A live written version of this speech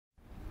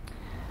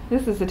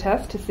This is a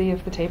test to see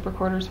if the tape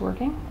recorder's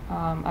working.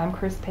 I'm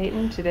Chris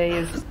Payton. Today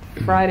is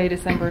Friday,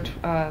 December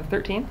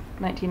 13th,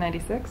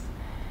 1996.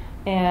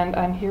 And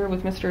I'm here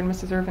with Mr. and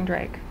Mrs. Ervin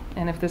Drake.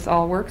 And if this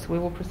all works, we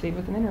will proceed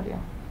with an interview.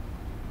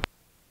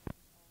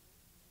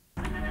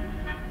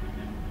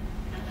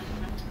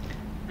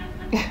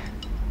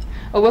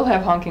 Oh, we'll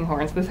have honking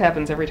horns. This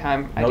happens every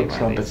time I do one of these. No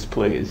trumpets,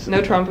 please.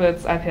 No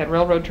trumpets. I've had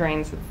railroad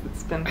trains.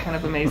 It's been kind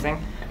of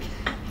amazing.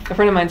 A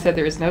friend of mine said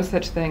there is no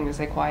such thing as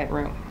a quiet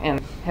room. And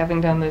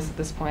having done this at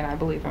this point, I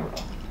believe him.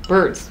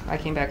 Birds. I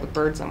came back with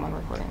birds on one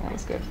recording. That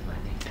was good.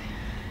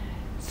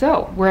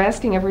 So, we're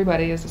asking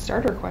everybody as a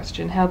starter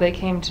question how they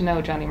came to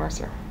know Johnny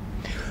Mercer.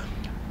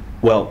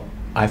 Well,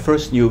 I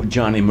first knew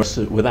Johnny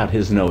Mercer without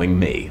his knowing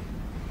me.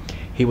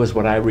 He was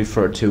what I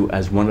refer to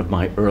as one of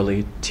my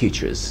early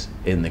teachers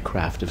in the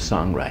craft of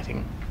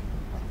songwriting.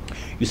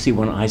 You see,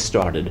 when I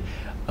started,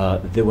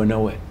 there were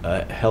no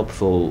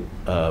helpful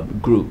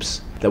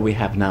groups that we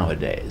have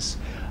nowadays.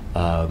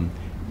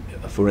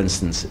 For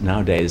instance,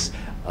 nowadays,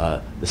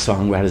 the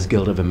Songwriters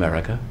Guild of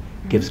America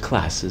gives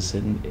classes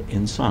in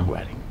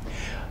songwriting.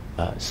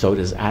 So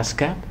does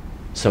ASCAP,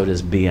 so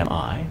does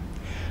BMI,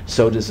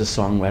 so does the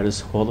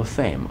Songwriters Hall of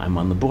Fame. I'm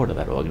on the board of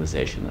that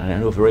organization, and I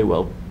know very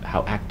well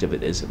how active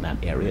it is in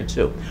that area,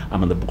 too.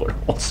 I'm on the board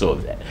also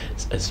of the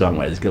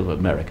Songwriters Guild of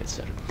America,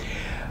 etc.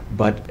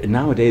 But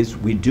nowadays,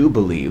 we do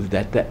believe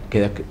that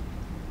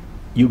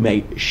you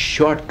may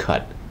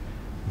shortcut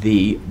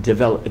the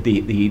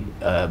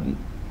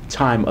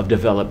time of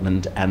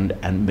development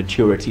and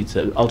maturity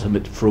to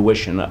ultimate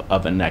fruition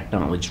of an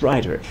acknowledged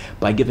writer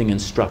by giving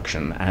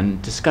instruction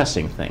and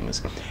discussing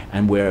things,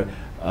 and where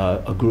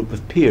a group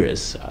of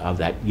peers of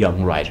that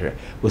young writer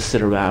will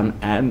sit around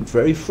and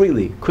very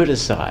freely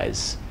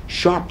criticize,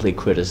 sharply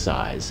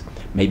criticize,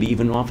 maybe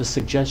even offer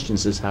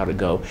suggestions as how to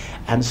go,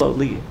 and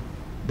slowly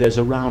there's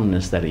a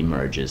roundness that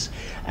emerges.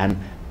 And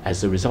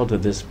as a result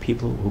of this,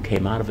 people who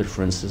came out of it,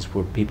 for instance,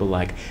 were people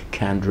like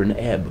Kandron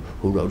Ebb,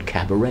 who wrote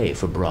Cabaret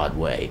for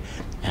Broadway,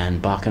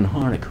 and Bach and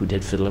Harnick, who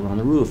did Fiddler on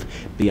the Roof.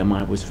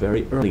 BMI was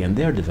very early in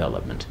their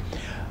development.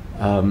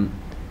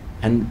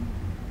 And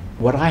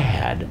what I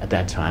had at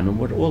that time, and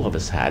what all of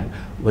us had,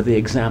 were the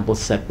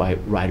examples set by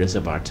writers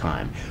of our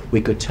time.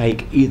 We could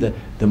take either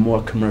the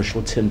more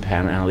commercial Tin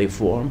Pan Alley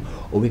form,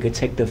 or we could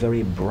take the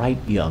very bright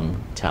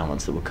young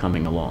talents that were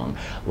coming along,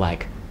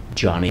 like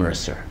Johnny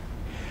Mercer.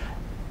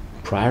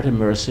 Prior to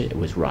Mercer, it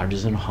was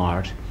Rodgers and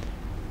Hart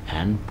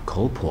and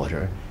Cole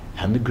Porter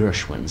and the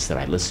Gershwins that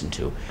I listened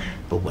to.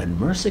 But when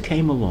Mercer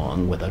came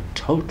along with a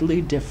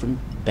totally different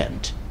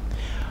bent,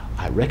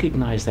 I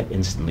recognized that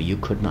instantly. You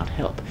could not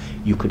help.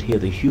 You could hear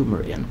the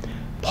humor in,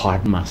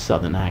 pardon my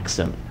southern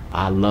accent,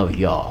 I love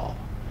y'all.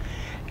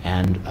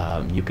 And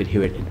you could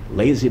hear it in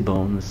Lazy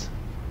Bones,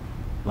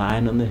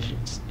 Lying in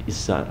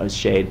the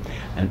Shade,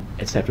 and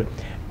etc.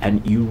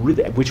 And you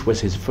really, which was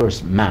his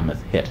first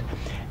mammoth hit.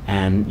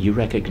 And you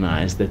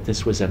recognize that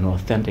this was an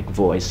authentic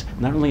voice,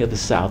 not only of the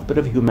South, but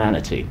of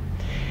humanity.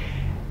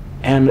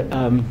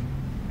 And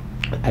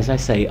as I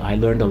say, I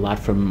learned a lot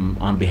from,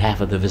 on behalf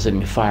of the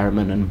Visiting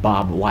Fireman and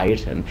Bob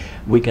White and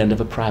Weekend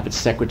of a Private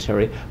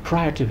Secretary,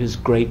 prior to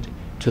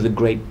the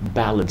great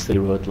ballads that he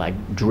wrote,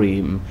 like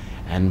Dream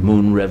and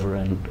Moon River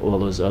and all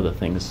those other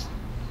things,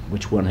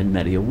 which won him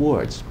many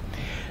awards.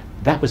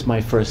 That was my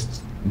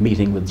first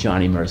meeting with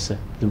Johnny Mercer,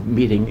 the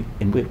meeting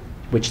in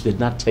which did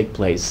not take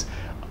place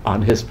on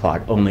his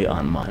part, only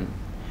on mine.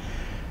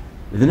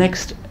 The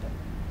next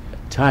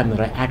time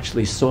that I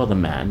actually saw the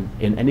man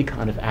in any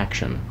kind of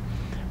action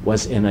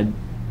was in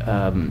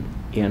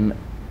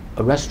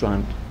a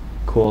restaurant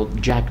called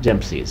Jack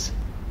Dempsey's.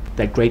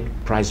 That great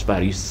prize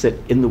fighter used to sit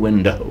in the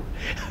window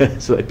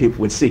so that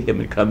people would see him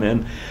and come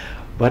in.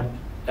 But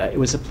it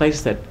was a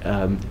place that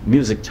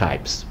music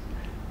types,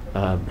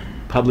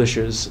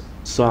 publishers,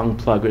 song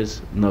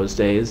pluggers in those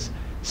days,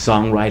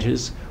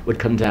 songwriters would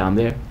come down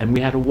there, and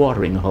we had a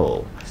watering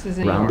hole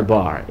around the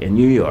bar in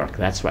New York.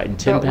 That's right. And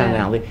Tin Pan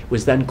Alley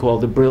was then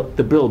called the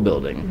Brill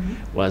Building.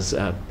 Mm-hmm. Was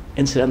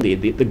incidentally,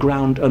 the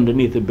ground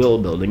underneath the Brill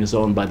Building is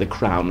owned by the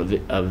Crown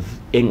of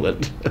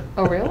England.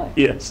 Oh, really?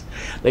 Yes,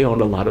 they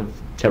owned a lot of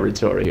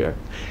territory here.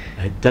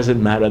 It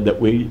doesn't matter that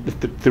we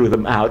threw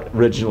them out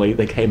originally.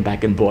 They came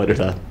back and bought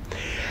it up.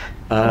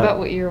 About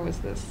what year was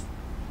this?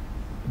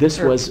 This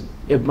was,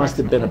 it must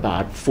have been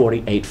about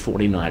 48,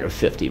 49, or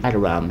 50, right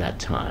around that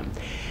time.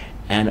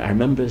 And I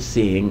remember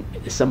seeing,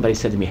 somebody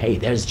said to me, "Hey,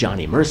 there's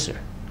Johnny Mercer."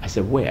 I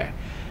said, "Where?"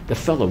 "The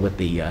fellow with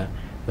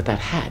that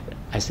hat."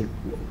 I said,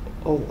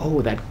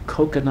 oh, that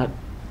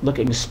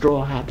coconut-looking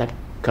straw hat, that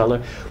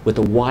color, with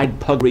the wide,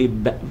 puggery,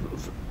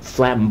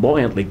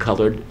 flamboyantly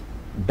colored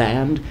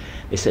band.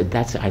 They said,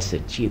 I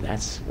said, gee,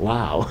 that's,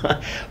 wow.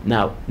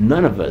 Now,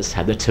 none of us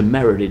had the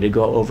temerity to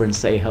go over and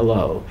say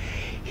hello.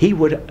 He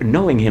would,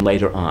 knowing him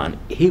later on,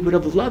 he would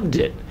have loved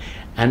it.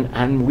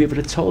 And we would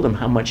have told him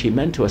how much he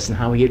meant to us and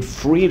how he had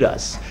freed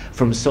us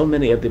from so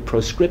many of the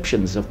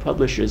proscriptions of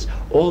publishers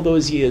all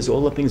those years,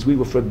 all the things we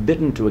were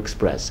forbidden to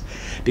express,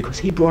 because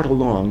he brought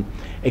along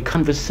a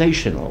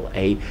conversational,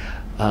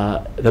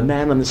 the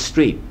man on the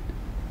street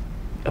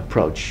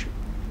approach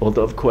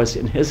although of course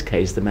in his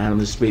case the man on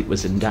the street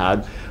was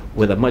endowed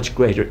with a much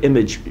greater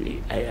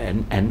imagery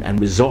and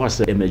resource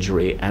of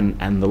imagery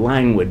and the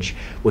language,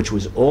 which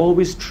was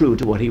always true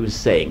to what he was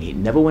saying. He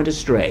never went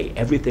astray.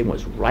 Everything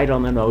was right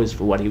on the nose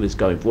for what he was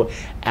going for,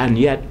 and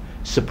yet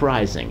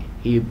surprising.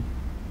 He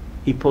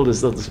pulled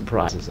his little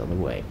surprises on the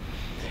way.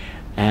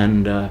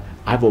 And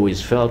I've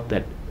always felt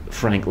that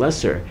Frank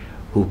Lesser,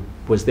 who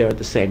was there at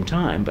the same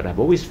time, but I've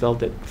always felt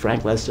that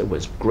Frank Lesser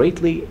was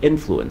greatly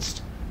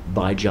influenced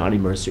by Johnny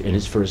Mercer in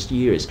his first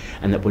years,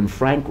 and that when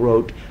Frank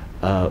wrote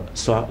a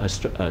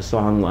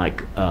song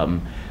like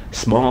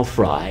Small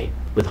Fry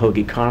with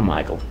Hoagie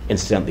Carmichael,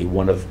 incidentally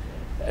one of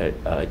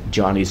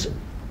Johnny's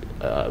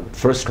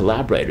first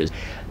collaborators,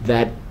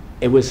 that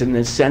it was in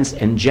a sense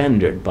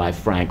engendered by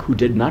Frank, who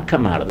did not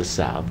come out of the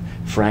South.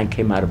 Frank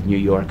came out of New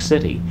York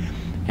City,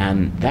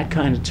 and that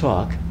kind of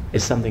talk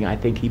is something I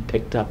think he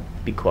picked up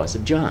because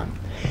of John.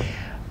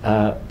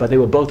 But they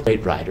were both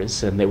great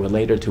writers, and they were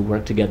later to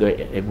work together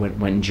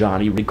when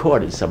Johnny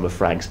recorded some of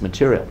Frank's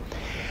material.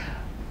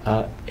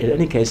 In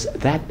any case,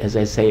 that, as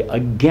I say,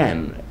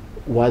 again,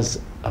 was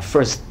a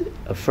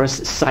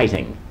first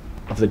sighting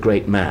of the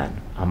great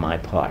man on my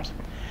part.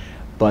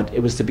 But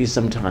it was to be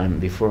some time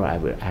before I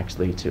were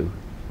actually to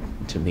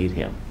meet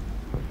him.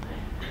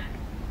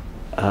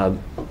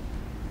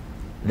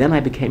 Then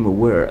I became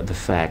aware of the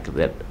fact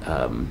that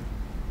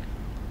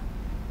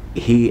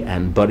he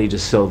and Buddy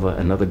DeSilva,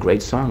 another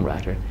great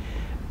songwriter,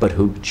 but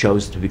who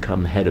chose to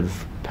become head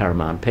of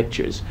Paramount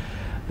Pictures,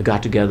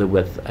 got together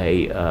with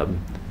a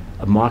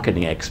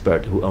marketing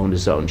expert who owned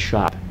his own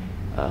shop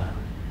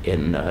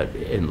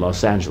in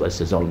Los Angeles,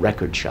 his own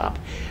record shop,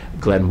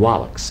 Glenn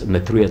Wallachs, and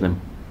the three of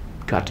them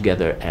got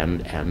together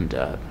and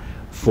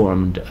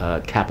formed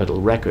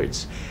Capitol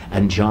Records.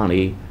 And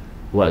Johnny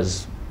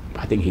was,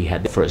 I think he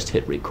had the first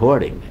hit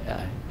recording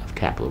of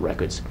Capitol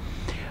Records.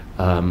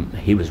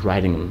 He was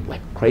writing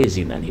like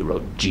crazy, and then he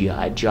wrote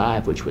G.I.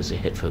 Jive, which was a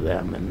hit for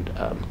them, and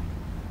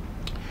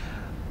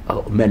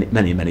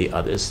many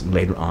others, and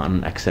later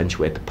on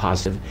accentuate the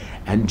positive.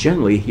 And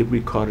generally he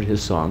recorded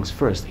his songs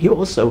first. He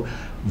also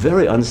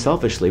very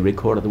unselfishly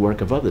recorded the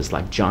work of others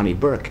like Johnny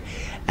Burke,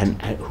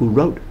 and who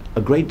wrote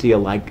a great deal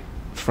like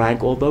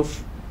Frank, although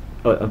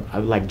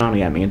like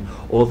Johnny, I mean,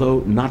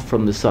 although not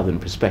from the Southern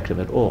perspective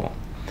at all.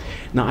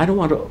 Now, I don't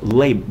want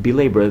to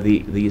belabor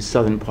the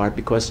Southern part,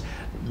 because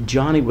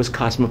Johnny was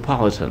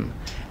cosmopolitan,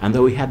 and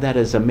though he had that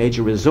as a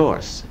major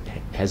resource,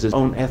 as his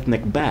own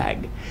ethnic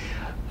bag,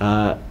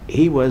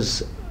 he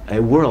was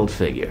a world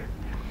figure.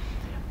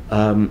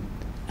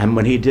 And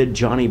when he did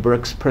Johnny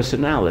Burke's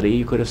Personality,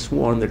 you could have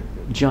sworn that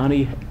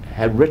Johnny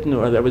had written,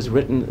 or that was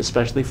written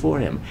especially for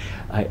him.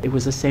 It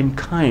was the same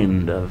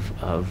kind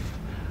of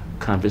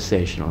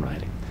conversational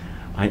writing.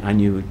 I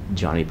knew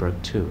Johnny Burke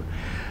too.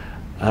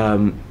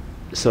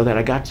 So that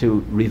I got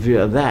to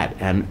revere that,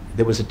 and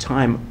there was a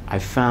time I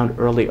found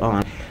early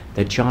on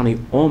that Johnny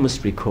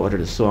almost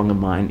recorded a song of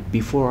mine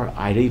before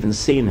I'd even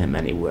seen him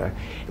anywhere.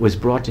 It was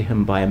brought to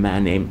him by a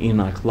man named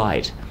Enoch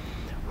Light,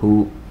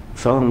 who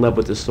fell in love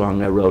with the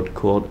song I wrote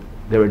called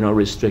There Are No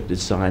Restricted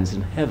Signs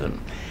in Heaven.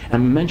 And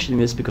I'm mentioning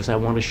this because I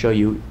want to show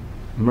you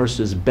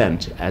Mercer's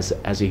bent as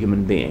a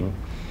human being.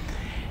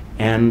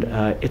 And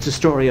it's a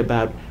story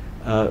about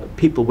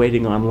people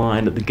waiting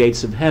online at the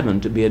gates of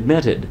heaven to be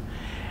admitted.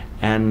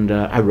 And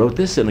I wrote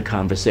this in a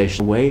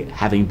conversational way,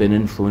 having been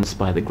influenced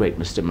by the great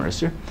Mr.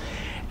 Mercer.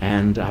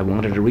 And I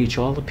wanted to reach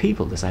all the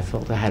people because I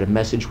felt I had a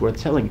message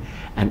worth telling.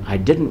 And I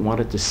didn't want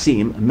it to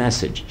seem a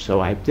message.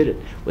 So I did it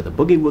with a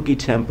boogie-woogie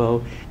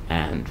tempo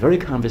and very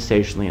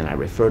conversationally, and I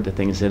referred to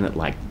things in it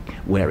like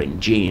wearing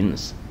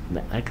jeans,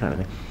 that kind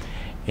of thing,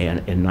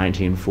 in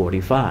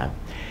 1945.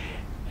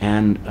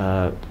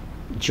 And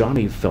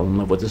Johnny fell in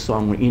love with the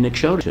song when Enoch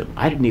showed it to him.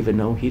 I didn't even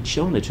know he'd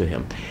shown it to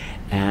him,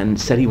 and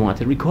said he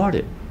wanted to record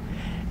it.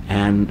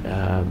 And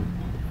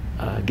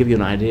give you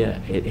an idea,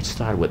 it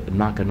started with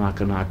knock a knock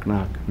a knock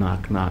knock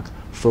knock knock.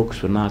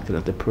 Folks were knocking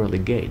at the pearly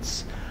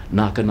gates.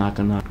 Knock a knock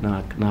a knock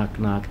knock knock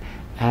knock.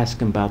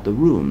 Asking about the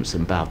rooms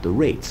and about the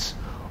rates.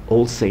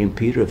 Old St.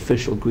 Peter,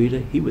 official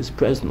greeter, he was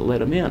present to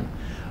let 'em in.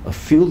 A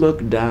few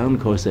looked down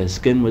 'cause their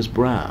skin was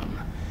brown.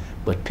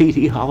 But Pete,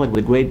 he hollered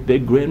with a great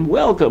big grin,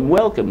 welcome,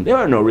 welcome. There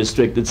are no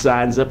restricted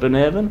signs up in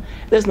heaven.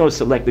 There's no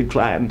selected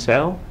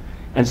clientele,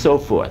 and so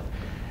forth.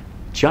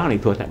 Johnny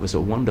thought that was a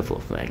wonderful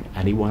thing,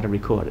 and he wanted to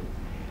record it.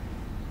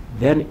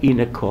 Then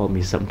Enoch called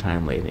me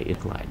sometime later,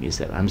 and he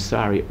said, I'm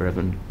sorry,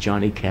 Ervin,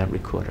 Johnny can't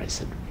record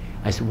it.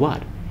 I said,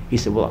 what? He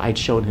said, well, I'd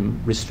shown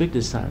him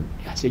restricted signs.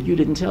 I said, you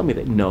didn't tell me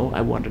that. No,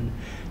 I wanted to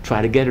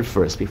try to get it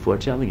first before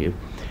telling you.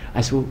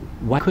 I said, well,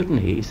 why couldn't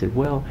he? He said,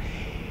 well,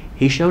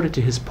 he showed it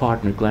to his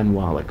partner, Glenn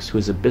Wallachs, who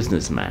is a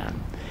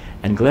businessman.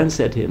 And Glenn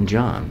said to him,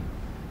 John,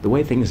 the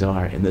way things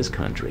are in this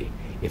country,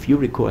 if you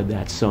record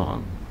that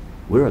song,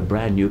 we're a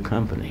brand new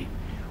company.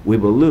 We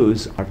will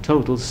lose our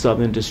total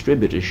Southern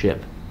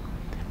distributorship,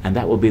 and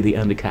that will be the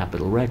end of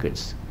Capitol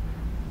Records.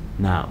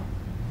 Now,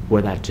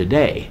 were that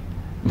today,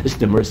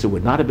 Mr. Mercer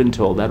would not have been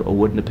told that or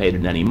wouldn't have paid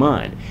it any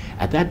mind.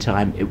 At that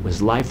time, it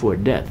was life or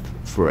death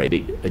for a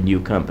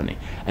new company,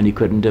 and he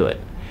couldn't do it.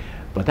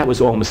 But that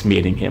was almost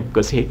meeting him,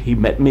 because he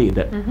met me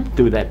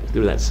through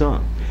that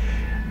song.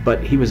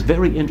 But he was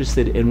very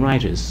interested in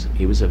writers.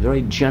 He was a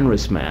very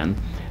generous man.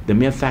 The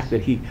mere fact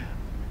that he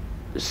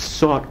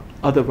sought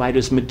other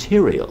writers'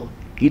 material,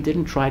 he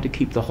didn't try to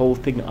keep the whole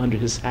thing under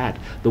his hat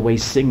the way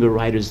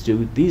singer-writers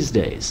do these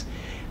days.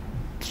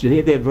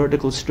 Today they're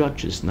vertical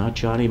structures, not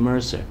Johnny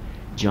Mercer.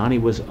 Johnny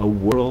was a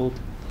world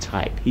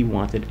type. He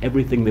wanted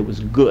everything that was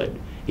good.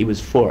 He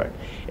was for it.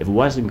 If it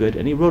wasn't good,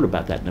 and he wrote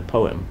about that in a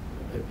poem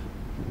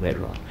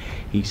later on,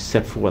 he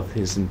set forth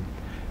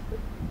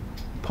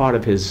part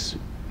of his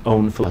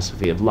own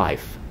philosophy of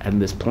life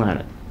and this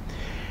planet.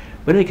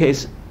 But in any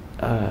case,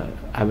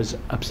 I was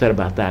upset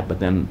about that, but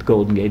then the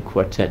Golden Gate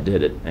Quartet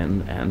did it,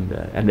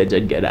 and they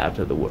did get out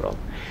to the world.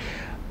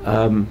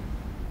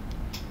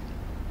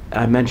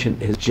 I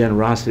mentioned his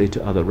generosity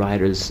to other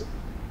writers.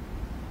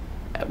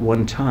 At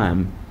one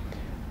time,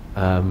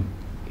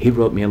 he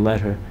wrote me a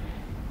letter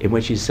in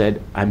which he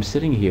said, "I'm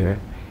sitting here,"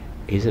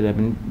 he said, "I've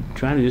been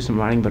trying to do some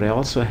writing, but I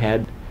also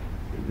had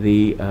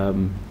the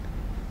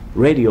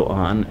radio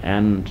on,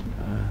 and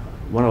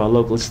one of our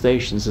local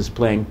stations is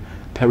playing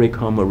Perry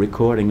Como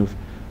recording of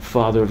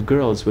Father of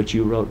Girls, which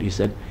you wrote." He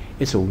said,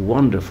 "It's a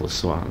wonderful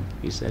song."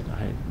 He said,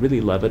 "I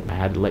really love it. I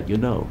had to let you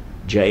know,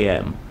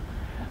 J.M."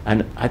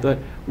 And I thought,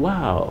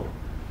 wow,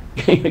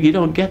 you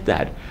don't get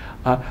that.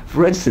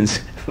 For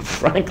instance,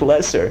 Frank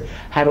Lesser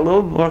had a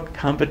little more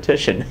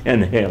competition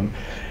in him.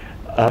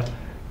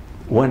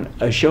 When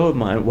a show of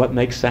mine, What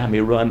Makes Sammy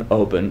Run,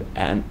 opened,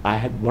 and I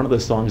had one of the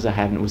songs I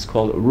had, and it was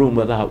called Room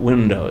Without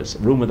Windows.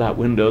 Room without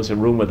windows, a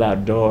room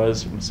without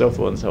doors, and so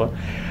forth and so on.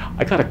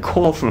 I got a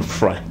call from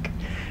Frank,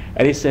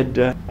 and he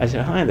said, I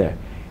said, "Hi there."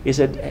 He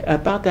said,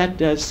 "About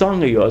that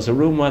song of yours, A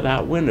Room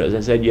Without Windows." I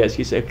said, "Yes."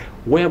 He said,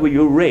 "Where were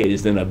you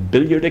raised, in a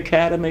billiard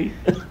academy?"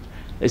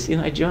 I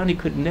said, Johnny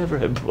could never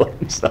have brought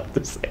himself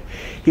to say.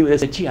 He would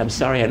have said, "Gee, I'm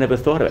sorry, I never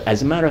thought of it."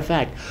 As a matter of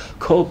fact,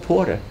 Cole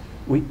Porter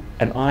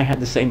and I had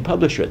the same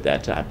publisher at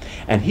that time,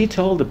 and he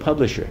told the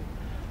publisher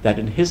that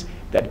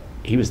that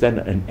he was then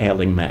an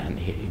ailing man.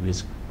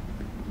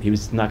 He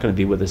was not going to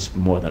be with us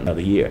more than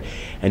another year,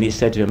 and he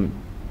said to him,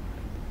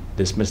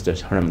 this Mr.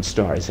 Herman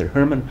Starr, he said,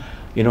 "Herman,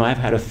 I've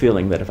had a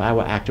feeling that if I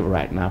were active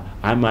right now,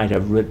 I might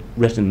have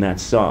written that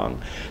song."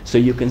 So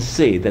you can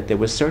see that there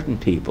were certain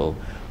people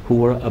who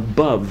were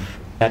above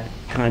that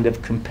kind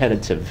of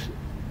competitive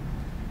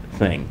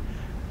thing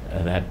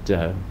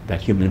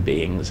that human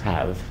beings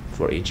have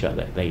for each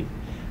other.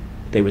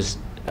 They was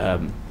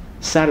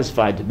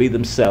satisfied to be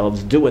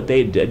themselves, do what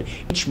they did,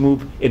 each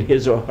move in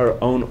his or her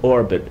own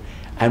orbit,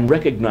 and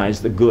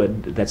recognize the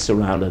good that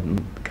surrounded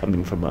them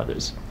coming from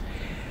others.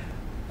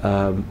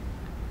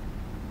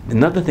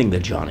 Another thing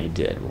that Johnny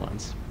did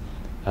once,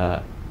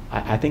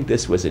 I think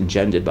this was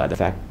engendered by the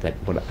fact that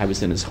when I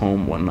was in his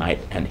home one night,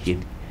 and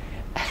he'd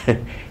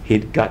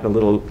gotten a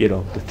little,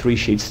 the three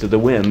sheets to the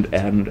wind,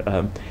 and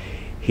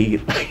he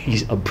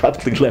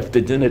abruptly left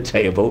the dinner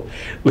table,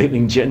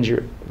 leaving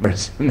Ginger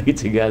and me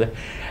together,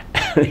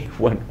 and he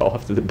went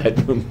off to the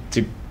bedroom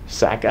to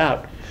sack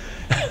out.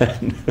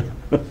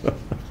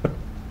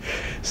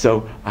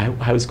 So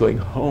I was going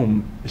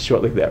home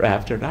shortly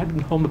thereafter, and I'd been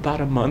home about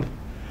a month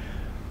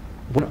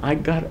when I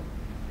got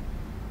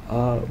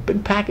a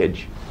big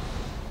package,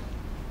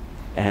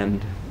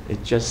 and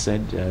it just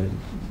said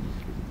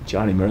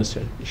Johnny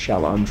Mercer,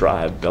 Chalon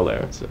Drive, Bel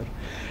Air.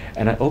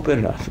 And I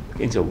opened it up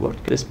and said, "What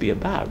could this be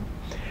about?"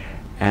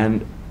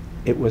 And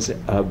it was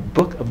a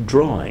book of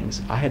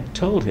drawings. I had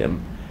told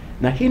him.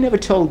 Now he never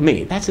told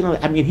me. That's another.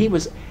 I mean, he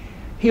was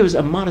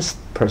a modest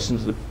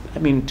person. I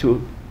mean,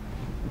 to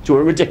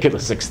a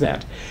ridiculous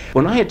extent.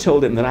 When I had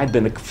told him that I'd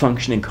been a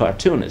functioning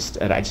cartoonist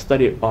and I'd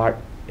studied art,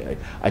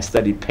 I'd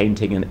studied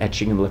painting and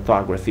etching and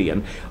lithography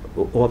and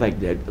all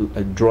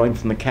that, drawing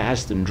from the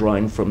cast and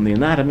drawing from the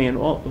anatomy and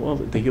all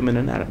the human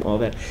anatomy, all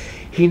that,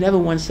 he never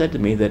once said to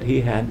me that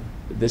he had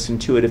this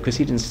intuitive, because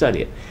he didn't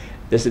study it,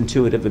 this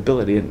intuitive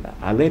ability. And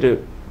I later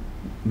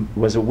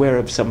was aware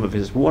of some of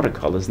his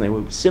watercolors, and they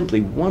were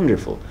simply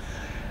wonderful.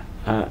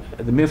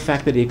 The mere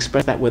fact that he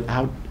expressed that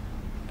without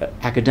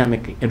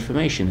academic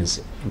information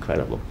is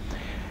incredible.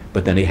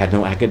 But then he had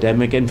no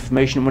academic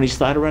information when he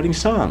started writing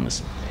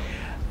songs.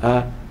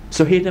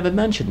 So he never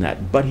mentioned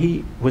that, but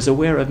he was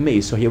aware of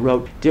me. So he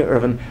wrote, "Dear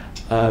Ervin,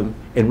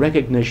 in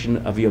recognition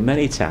of your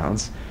many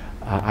talents,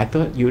 I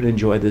thought you would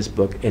enjoy this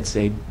book. It's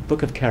a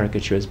book of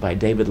caricatures by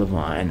David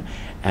Levine,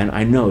 and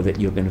I know that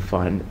you're going to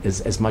find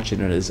as much in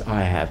it as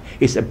I have."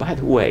 He said, "By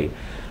the way,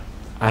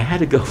 I had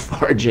to go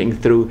foraging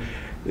through,"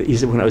 he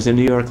said, "when I was in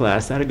New York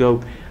last, I had to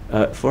go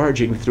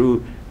foraging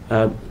through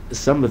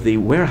some of the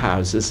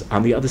warehouses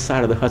on the other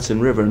side of the Hudson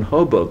River in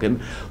Hoboken,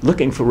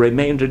 looking for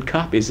remaindered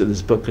copies of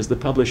this book because the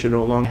publisher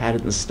no longer had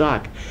it in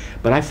stock.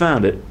 But I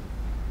found it."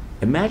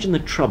 Imagine the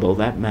trouble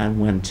that man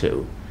went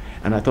to.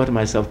 And I thought to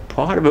myself,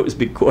 part of it was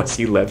because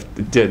he left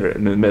the dinner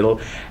in the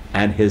middle,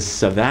 and his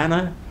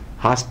Savannah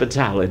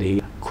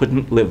hospitality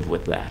couldn't live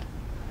with that.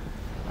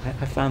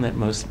 I found that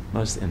most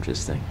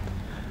interesting.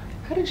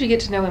 How did you get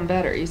to know him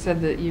better? You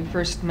said that you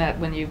first met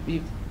when you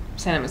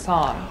sent him a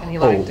song and he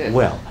liked it.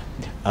 Well,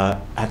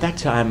 At that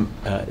time,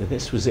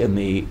 this was in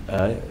the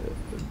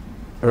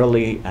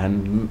early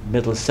and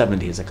middle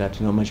 70s. I got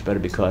to know much better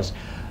because,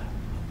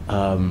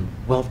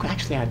 well,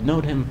 actually I'd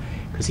known him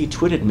because he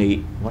twitted me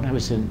when I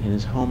was in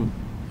his home,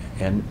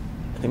 and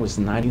I think it was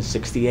in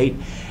 1968,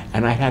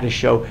 and I had a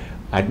show.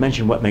 I'd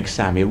mentioned What Makes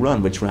Sammy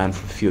Run, which ran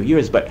for a few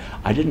years, but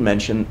I didn't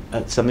mention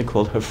something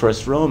called Her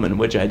First Rome, in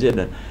which I did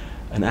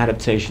an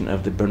adaptation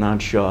of the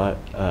Bernard Shaw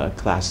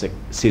classic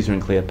Caesar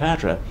and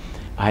Cleopatra.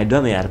 I had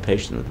done the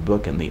adaptation of the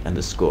book and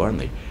the score, and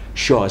the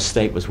Shaw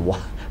estate was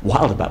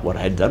wild about what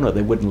I had done, or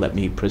they wouldn't let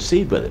me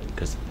proceed with it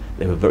because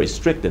they were very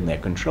strict in their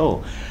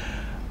control.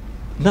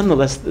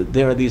 Nonetheless,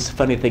 there are these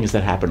funny things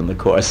that happen in the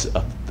course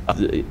of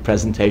the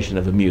presentation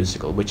of a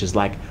musical, which is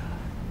like,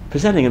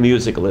 presenting a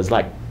musical is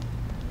like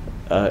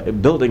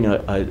building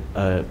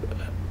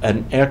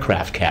an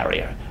aircraft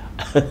carrier.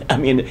 I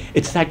mean,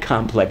 it's that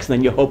complex, and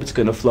then you hope it's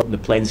going to float and the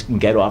planes can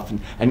get off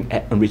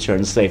and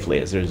return safely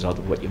as a result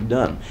of what you've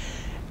done.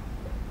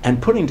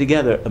 And putting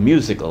together a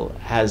musical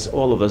has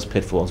all of those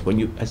pitfalls.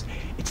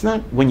 It's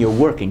not when you're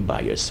working by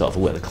yourself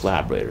or with a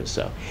collaborator,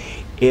 so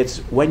it's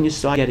when you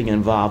start getting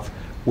involved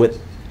with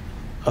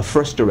a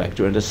first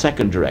director and a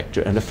second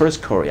director and a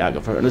first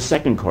choreographer and a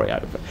second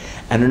choreographer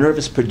and a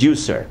nervous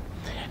producer,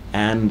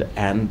 and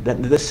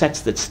the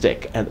sets that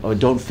stick or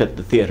don't fit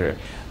the theater,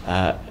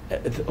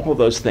 all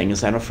those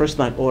things, and a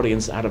first-night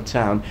audience out of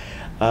town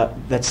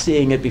that's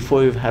seeing it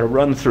before you've had a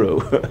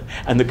run-through,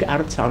 and the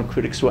out-of-town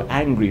critics were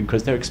angry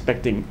because they're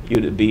expecting you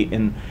to be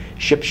in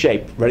ship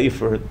shape, ready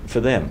for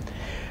them.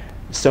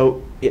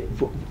 So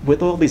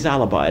with all these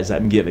alibis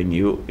I'm giving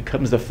you, it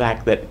comes the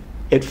fact that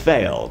it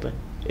failed.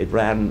 It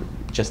ran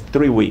just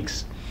 3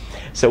 weeks.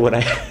 So when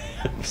I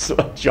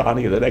saw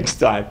Johnny the next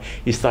time,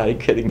 he started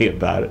kidding me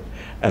about it.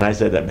 And I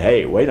said to him,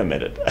 hey, wait a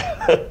minute.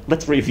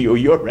 Let's review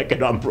your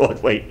record on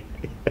Broadway.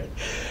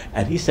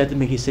 And he said to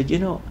me, he said, you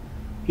know,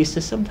 he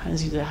says,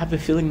 sometimes I have a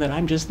feeling that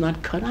I'm just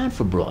not cut out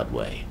for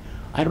Broadway.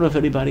 I don't know if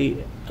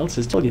anybody else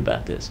has told you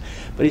about this.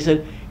 But he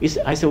said,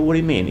 I said, well, what do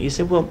you mean? He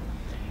said, well,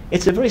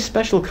 it's a very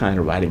special kind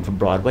of writing for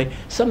Broadway,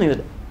 something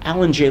that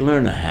Alan J.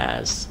 Lerner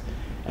has,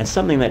 and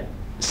something that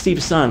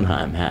Steve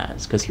Sondheim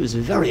has, because he was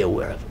very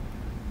aware of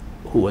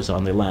who was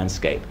on the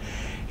landscape.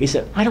 He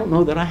said, I don't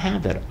know that I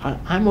have that.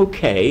 I'm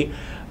okay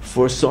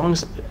for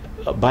songs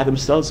by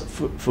themselves,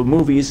 for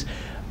movies,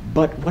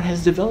 but what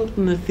has developed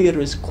in the theater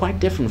is quite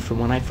different from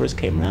when I first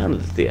came around to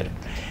the theater.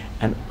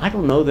 And I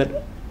don't know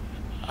that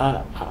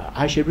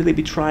I should really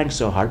be trying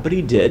so hard, but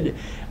he did,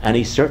 and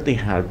he certainly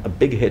had a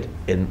big hit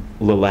in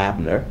Lil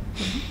Abner,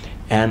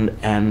 and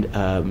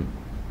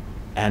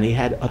he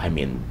had, I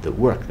mean, the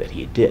work that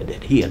he did,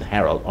 that he and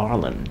Harold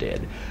Arlen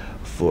did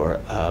for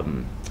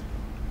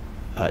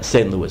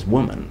St. Louis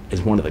Woman,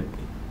 is one of the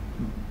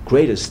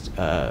greatest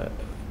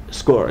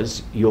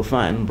scores you'll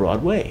find on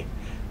Broadway.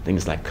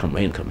 Things like Come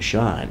Rain, Come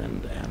Shine,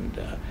 and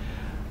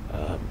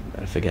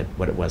I forget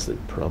what it was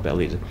that Pearl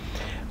Bailey did.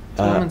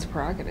 A Woman's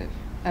Prerogative.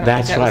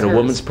 That's right, A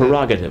Woman's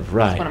Prerogative,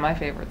 right. It's one of my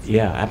favorites.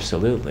 Yeah,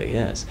 absolutely,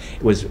 yes.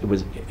 It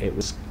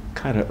was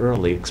kind of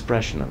early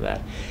expression of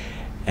that.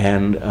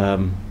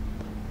 And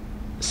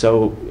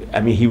so,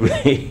 I mean, he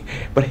really,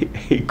 but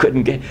he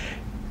couldn't get,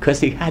 because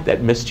he had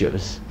that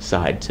mischievous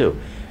side too,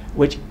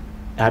 which,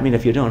 I mean,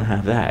 if you don't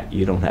have that,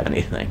 you don't have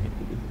anything.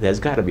 There's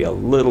got to be a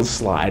little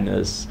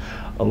slyness,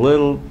 a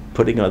little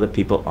putting other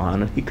people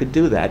on. He could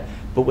do that,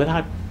 but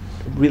without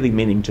really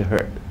meaning to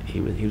hurt. He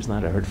was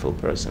not a hurtful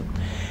person.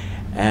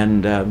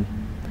 And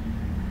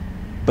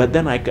but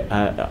then I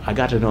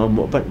got to know him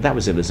more, but that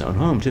was in his own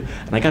home too,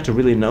 and I got to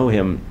really know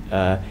him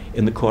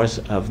in the course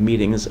of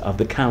meetings of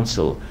the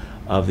Council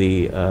of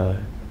the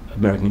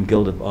American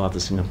Guild of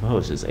Authors and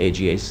Composers,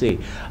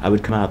 AGAC. I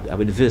would come out, I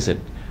would visit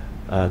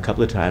a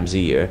couple of times a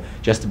year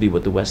just to be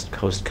with the West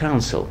Coast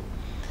Council.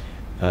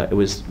 It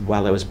was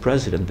while I was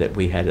president that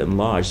we had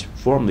enlarged.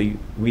 Formerly,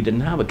 we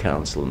didn't have a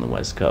council in the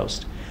West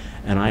Coast.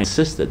 And I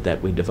insisted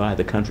that we divide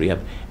the country up,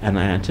 and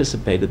I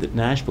anticipated that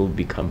Nashville would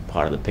become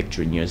part of the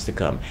picture in years to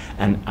come.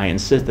 And I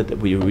insisted that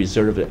we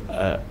reserve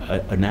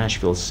a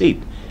Nashville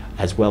seat,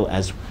 as well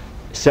as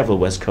several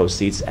West Coast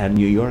seats and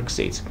New York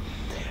seats.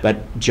 But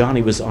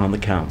Johnny was on the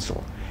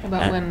council.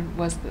 About when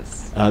was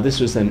this? This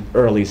was in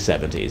early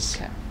 70s,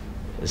 okay.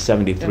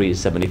 73,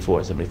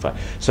 74,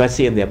 75. So I'd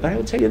see him there. But I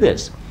will tell you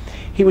this.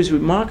 He was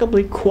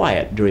remarkably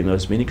quiet during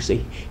those meetings.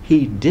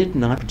 He did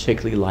not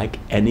particularly like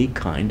any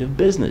kind of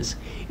business.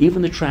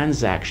 Even the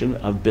transaction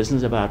of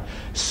business about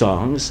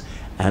songs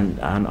and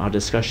our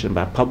discussion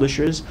about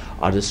publishers,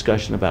 our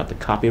discussion about the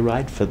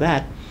copyright, for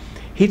that,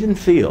 he didn't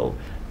feel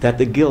that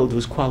the Guild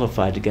was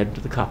qualified to get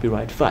into the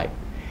copyright fight.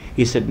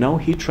 He said, no,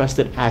 he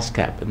trusted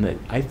ASCAP, and that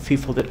he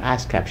felt that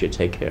ASCAP should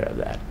take care of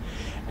that.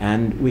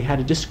 And we had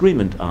a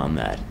disagreement on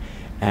that.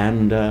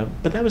 And,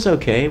 but that was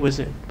okay. It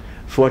was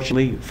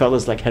fortunately,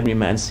 fellas like Henry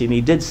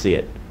Mancini did see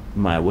it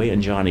my way,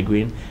 and Johnny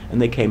Green,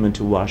 and they came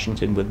into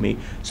Washington with me.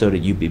 So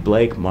did U.B.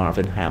 Blake,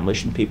 Marvin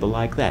Hamlish, and people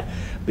like that.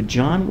 But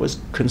John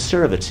was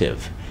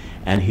conservative,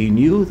 and he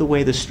knew the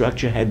way the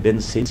structure had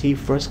been since he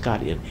first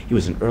got in. He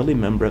was an early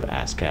member of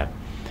ASCAP,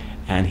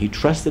 And he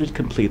trusted it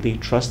completely,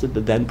 trusted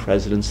the then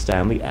President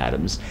Stanley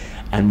Adams,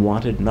 and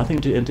wanted nothing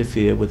to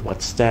interfere with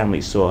what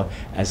Stanley saw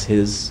as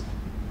his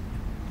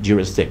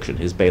jurisdiction,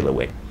 his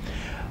bailiwick.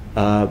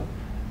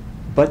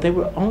 But they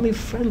were only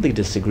friendly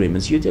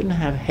disagreements. You didn't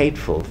have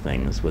hateful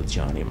things with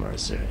Johnny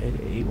Mercer.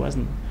 He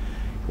wasn't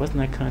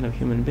that kind of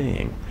human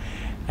being.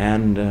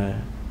 And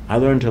I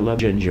learned to love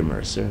Ginger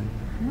Mercer.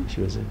 She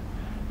was a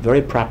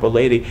very proper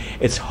lady.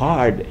 It's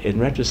hard, in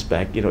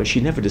retrospect, you know,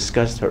 she never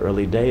discussed her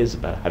early days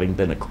about having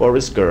been a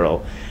chorus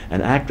girl,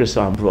 an actress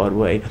on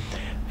Broadway,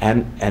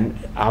 and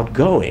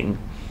outgoing,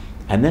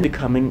 and then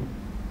becoming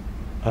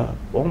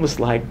almost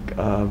like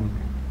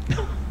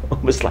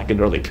almost like an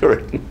early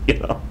Puritan, you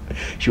know.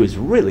 She was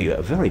really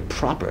a very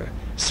proper,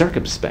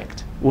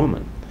 circumspect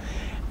woman.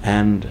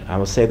 And I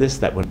will say this,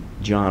 that when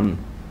John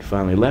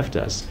finally left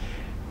us,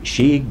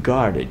 she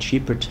guarded, she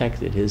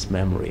protected his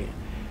memory.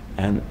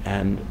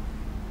 And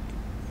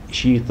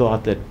she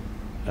thought that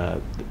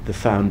the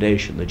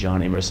foundation, the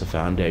John A. Mercer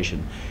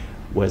Foundation,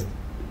 was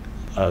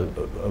a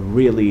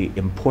really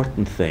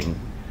important thing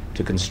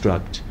to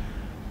construct,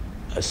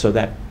 so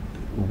that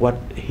what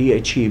he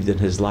achieved in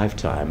his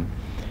lifetime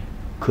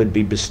could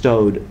be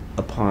bestowed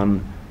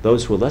upon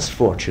those who were less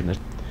fortunate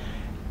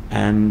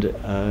and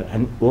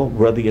well,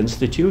 worthy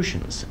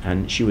institutions.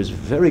 And she was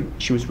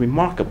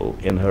remarkable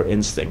in her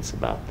instincts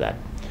about that,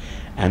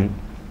 and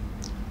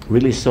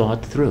really saw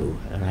it through.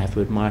 And I have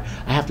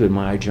to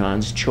admire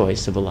John's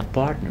choice of a life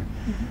partner,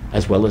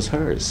 as well as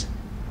hers.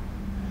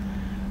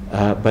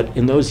 But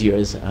in those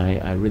years,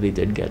 I really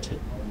did get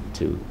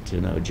to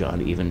know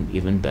John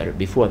even better.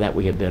 Before that,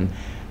 we had been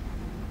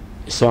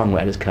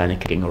songwriters, kind of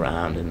kicking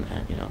around, and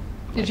you know.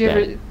 Did you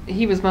ever?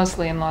 He was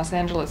mostly in Los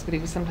Angeles, but he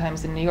was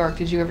sometimes in New York.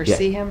 Did you ever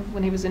see him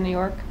when he was in New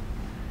York?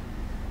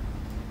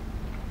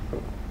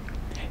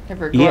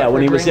 Ever go out for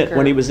a drink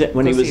when he was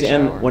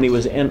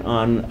in or-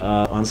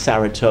 on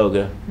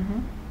Saratoga.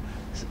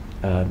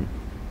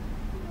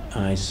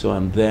 I saw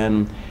him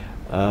then.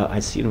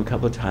 I'd seen him a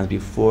couple of times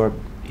before.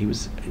 He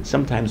was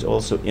sometimes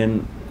also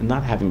in,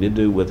 not having to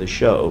do with a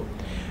show,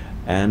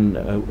 and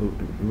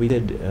we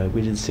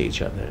did see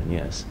each other.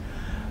 Yes.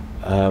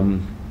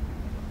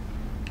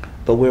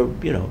 But we're,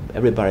 you know,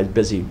 everybody's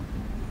busy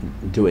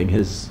doing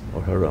his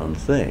or her own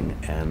thing,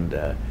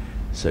 and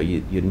so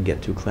you didn't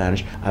get too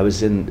clannish. I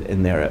was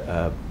in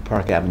their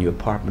Park Avenue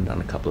apartment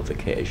on a couple of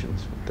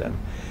occasions with them,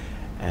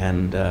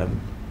 and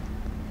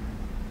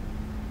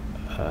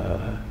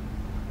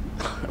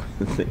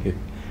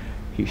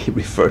he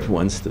referred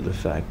once to the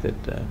fact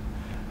that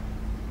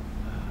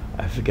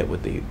I forget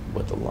what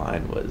the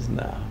line was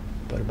now,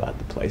 but about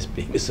the place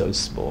being so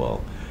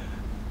small.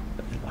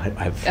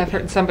 I've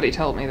heard, somebody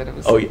told me that it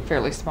was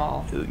fairly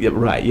small. Yeah,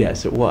 right,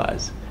 yes, it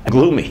was.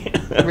 Gloomy.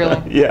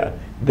 Really? Yeah,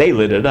 they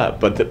lit it up,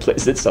 but the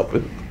place itself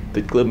was a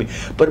bit gloomy.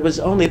 But it was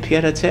only a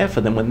pied-à-terre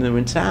for them when they were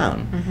in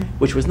town,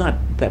 which was not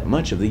that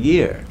much of the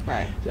year.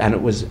 Right. And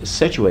it was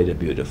situated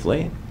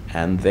beautifully,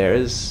 and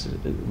theirs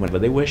whenever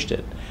they wished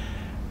it.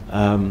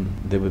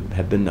 There would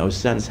have been no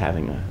sense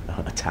having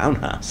a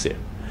townhouse here.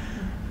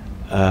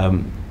 Let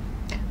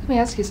me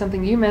ask you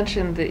something. You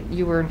mentioned that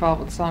you were involved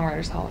with the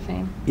Songwriters Hall of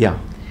Fame. Yeah.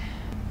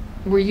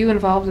 Were you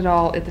involved at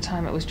all at the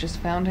time it was just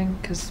founding?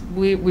 Because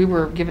we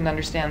were given to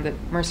understand that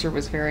Mercer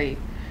was very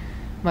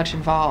much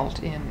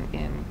involved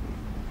in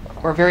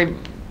or very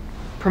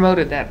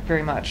promoted that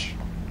very much.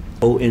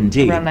 Oh,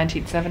 indeed. Around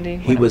 1970.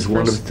 He was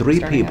one of three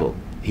starting people. out.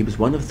 He was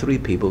one of three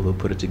people who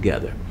put it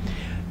together.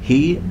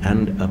 He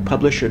and a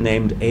publisher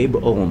named Abe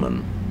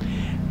Ullman,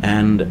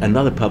 and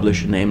another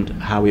publisher named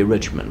Howie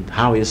Richmond.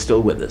 Howie is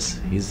still with us.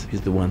 He's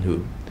the one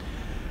who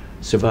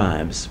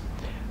survives.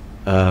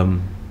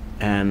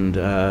 And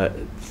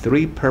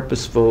three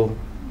purposeful,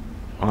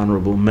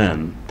 honorable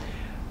men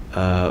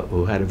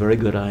who had a very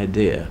good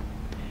idea.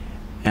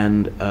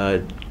 And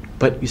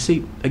but you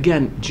see,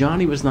 again,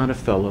 Johnny was not a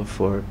fellow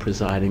for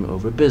presiding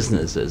over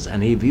businesses,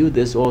 and he viewed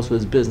this also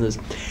as business,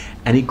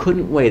 and he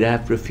couldn't wait.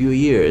 After a few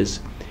years,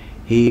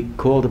 he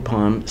called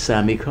upon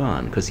Sammy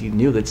Kahn, because he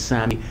knew that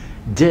Sammy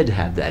did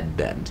have that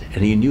bent,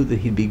 and he knew that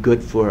he'd be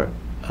good for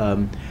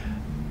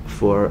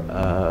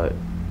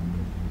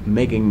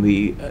making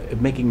the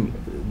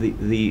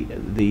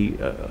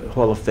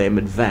Hall of Fame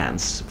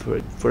advance,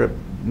 for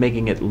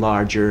making it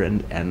larger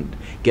and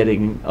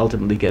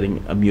ultimately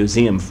getting a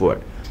museum for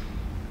it.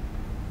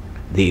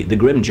 The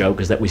grim joke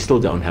is that we still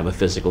don't have a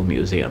physical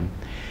museum.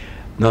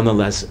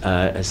 Nonetheless,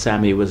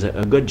 Sammy was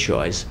a good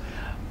choice.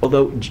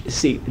 Although,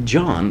 see,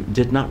 John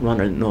did not run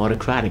in an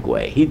autocratic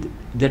way. He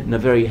did it in a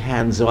very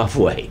hands-off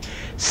way.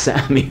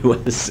 Sammy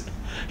was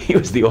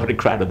the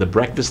autocrat of the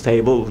breakfast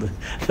table,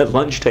 the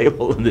lunch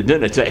table, and the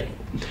dinner table.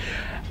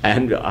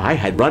 And I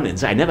had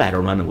run-ins. I never had a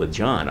run-in with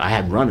John. I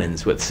had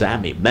run-ins with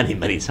Sammy many,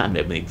 many times.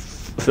 I mean,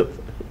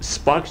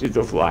 sparks used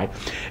to fly.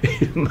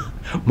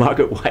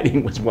 Margaret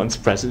Whiting was once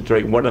present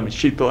during one of them.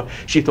 She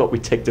thought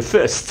we'd take to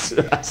fists.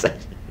 I said,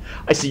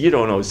 you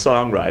don't know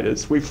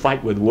songwriters. We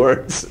fight with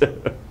words.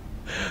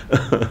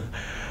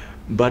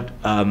 But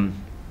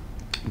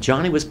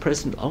Johnny was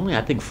present only,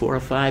 I think, 4 or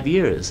 5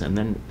 years, and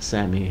then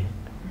Sammy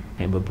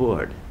came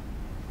aboard.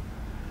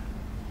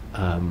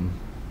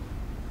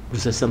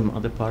 Was there some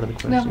other part of the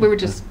question? No, we were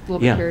just a little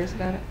bit yeah. curious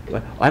about it.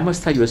 Well, I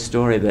must tell you a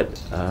story that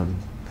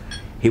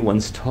he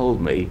once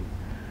told me.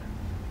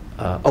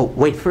 Oh,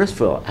 wait, first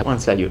of all, I want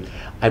to tell you,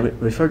 I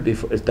referred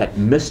before as that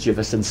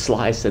mischievous and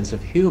sly sense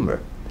of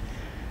humor.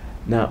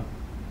 Now,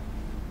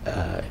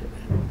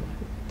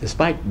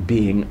 despite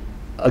being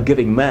a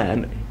giving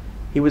man,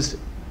 he was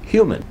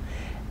human.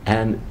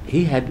 And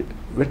he had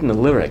written a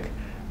lyric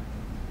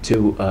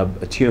to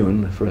a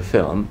tune for a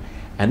film,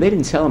 and they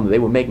didn't tell him they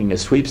were making a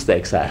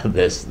sweepstakes out of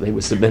this. They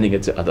were submitting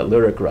it to other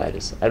lyric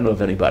writers. I don't know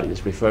if anybody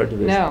has referred to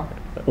this. No.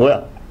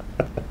 Well,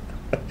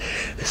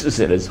 this was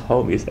in his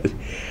home, he said.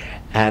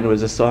 And it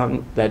was a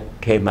song that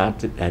came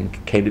out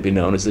and came to be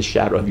known as The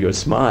Shadow of Your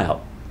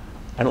Smile.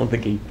 I don't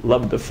think he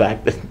loved the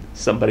fact that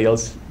somebody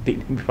else, he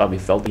probably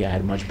felt he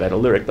had a much better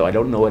lyric, though I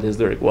don't know what his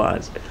lyric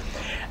was.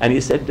 And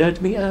he said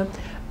to me,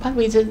 by the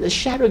way, the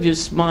shadow of your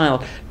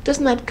smile,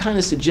 doesn't that kind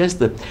of suggest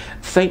the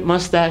faint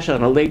mustache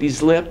on a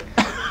lady's lip?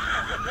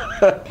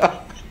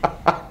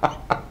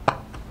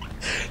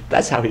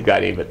 That's how he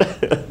got even.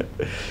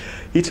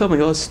 He told me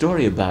a little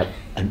story about,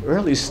 an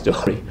early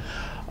story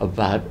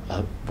about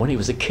when he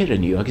was a kid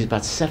in New York. He's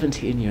about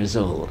 17 years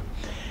old.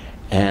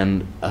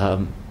 And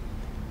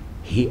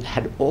he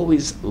had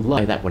always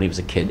loved that when he was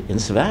a kid in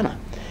Savannah.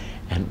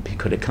 And he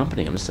could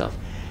accompany himself.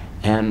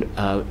 And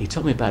he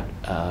told me about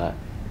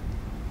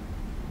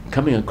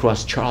coming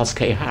across Charles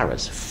K.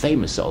 Harris,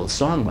 famous old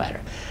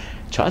songwriter.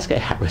 Charles K.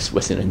 Harris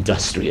was an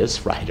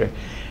industrious writer.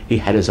 He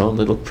had his own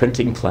little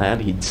printing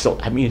plant. He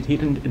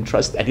didn't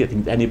entrust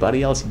anything to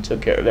anybody else. He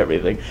took care of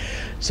everything.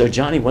 So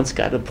Johnny once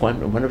got an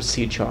appointment and went to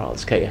see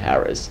Charles K.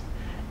 Harris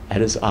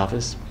at his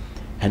office.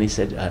 And he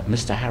said,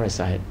 Mr. Harris,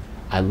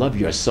 I love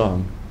your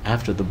song,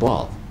 After the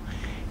Ball.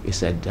 He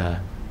said,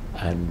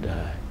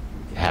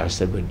 Harris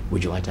said,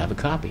 would you like to have a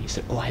copy? He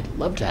said, oh, I'd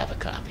love to have a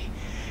copy.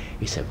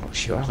 He said, well,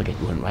 sure, I'll get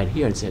you one right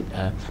here. And said,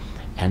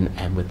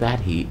 and with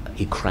that, he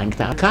cranked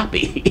out a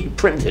copy. He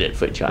printed it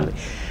for Johnny.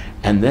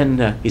 And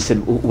then he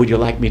said, would you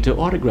like me to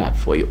autograph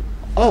for you?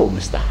 Oh,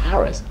 Mr.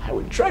 Harris, I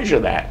would treasure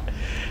that.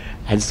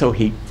 And so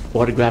he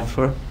autographed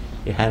for her.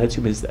 He handed it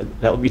to me. He said,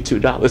 that'll be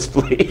 $2,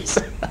 please.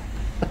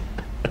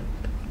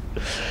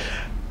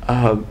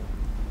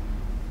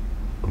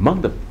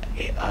 Among the,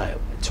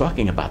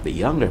 talking about the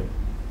younger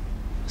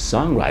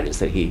songwriters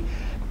that he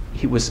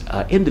was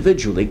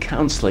individually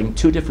counseling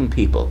two different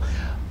people,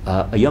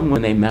 a young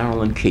woman named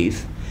Marilyn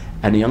Keith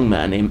and a young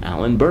man named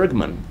Alan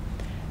Bergman.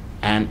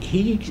 And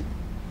he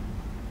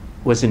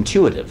was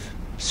intuitive,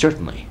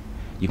 certainly.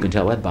 You can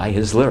tell that by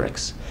his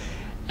lyrics.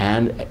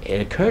 And it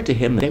occurred to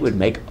him that they would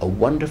make a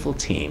wonderful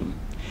team.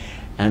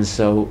 And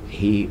so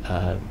he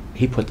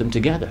put them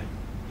together.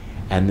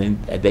 And then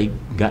they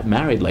got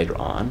married later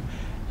on,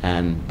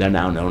 and they're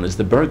now known as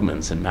the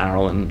Bergmans. And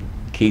Marilyn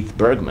Keith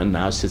Bergman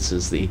now sits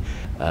as the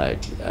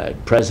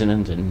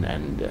president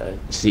and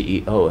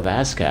CEO of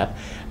ASCAP,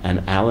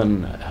 and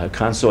Alan, her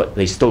consort,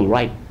 they still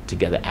write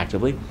together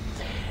actively.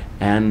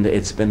 And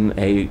it's been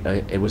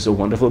it was a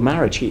wonderful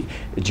marriage.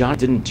 John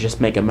didn't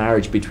just make a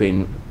marriage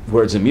between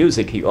words and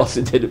music, he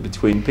also did it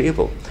between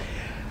people.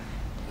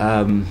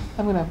 I'm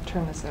going to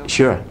turn this over.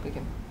 Sure. We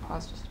can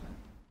pause just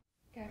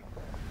a minute.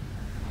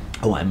 Okay.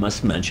 Oh, I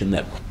must mention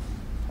that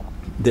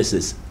this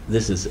is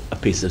a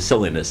piece of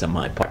silliness on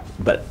my part,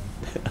 but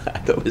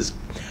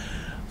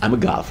I'm a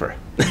golfer.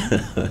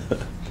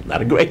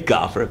 Not a great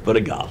golfer, but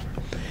a golfer.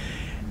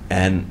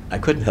 And I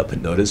couldn't help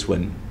but notice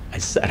when I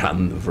sat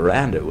on the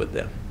veranda with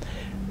them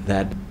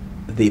that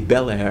the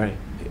Bel Air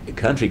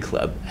Country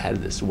Club had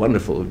this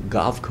wonderful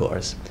golf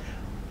course.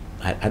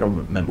 I don't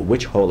remember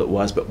which hole it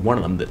was, but one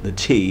of them, the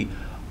tee,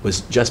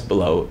 was just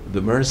below the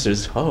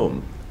Mercers'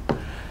 home.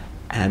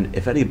 And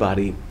if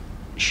anybody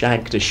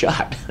shanked a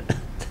shot,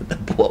 the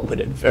ball would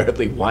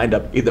invariably wind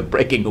up either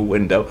breaking a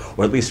window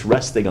or at least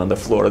resting on the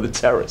floor of the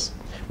terrace.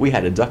 We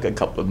had to duck a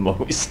couple of them when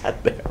we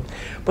sat there.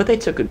 But they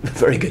took it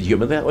very good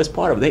humor. That was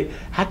part of it. They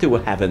had to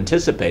have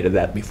anticipated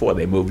that before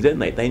they moved in.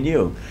 They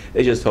knew.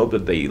 They just hoped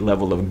that the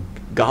level of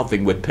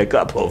golfing would pick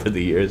up over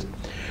the years.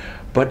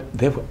 But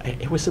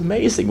it was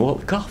amazing. All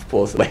the golf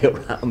balls lay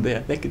around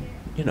there. They could,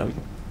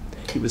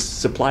 he was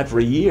supplied for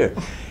a year.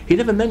 He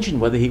never mentioned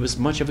whether he was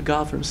much of a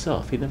golfer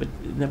himself. He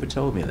never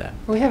told me that.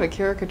 We have a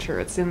caricature.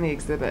 It's in the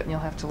exhibit, and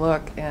you'll have to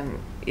look. And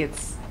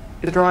it's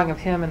a drawing of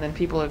him, and then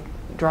people have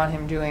drawn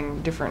him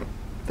doing different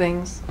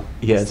things,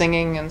 yes,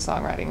 singing and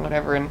songwriting,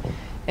 whatever.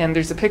 And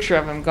there's a picture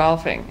of him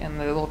golfing, and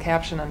the little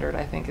caption under it,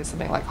 I think, is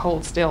something like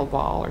 "Hold still,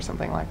 ball" or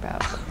something like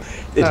that.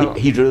 Did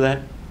he drew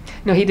that?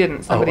 No, he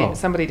didn't.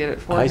 Somebody did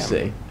it for him. I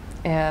see.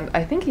 And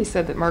I think he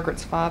said that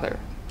Margaret's father.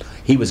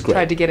 He was great.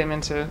 Tried to get him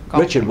into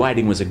golf. Richard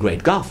Whiting was a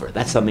great golfer.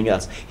 That's something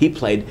else. He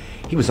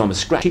was on the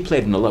scratch. He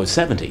played in the low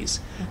 70s.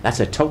 That's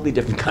a totally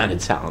different kind of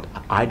talent.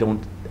 I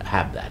don't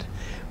have that.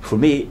 For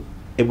me,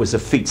 it was a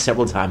feat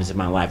several times in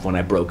my life when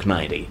I broke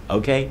 90.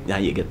 Okay? Now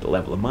you get the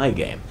level of my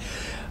game.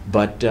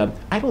 But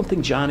I don't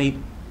think Johnny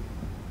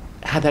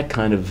had that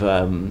kind of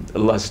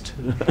lust.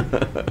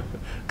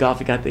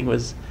 Golfing, I think,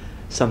 was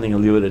something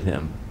eluded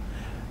him.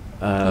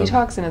 He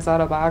talks in his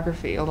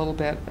autobiography a little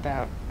bit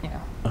about,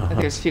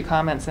 there's a few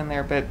comments in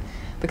there, but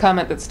the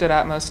comment that stood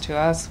out most to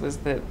us was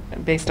that,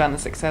 based on the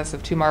success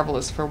of Too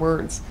Marvelous for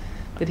Words,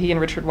 that he and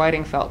Richard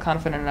Whiting felt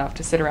confident enough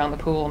to sit around the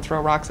pool and throw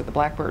rocks at the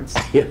blackbirds,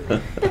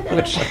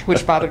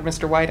 which bothered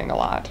Mr. Whiting a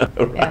lot.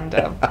 Right. And,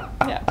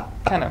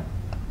 kind of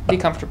be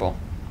comfortable,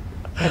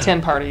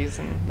 attend parties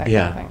and that kind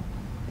of thing.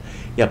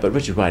 Yeah, but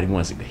Richard Whiting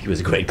was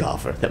a great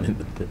golfer. I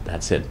mean,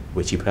 that's it,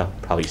 which he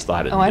probably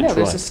started. Oh, I know.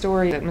 There's a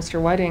story that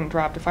Mr. Whiting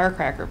dropped a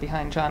firecracker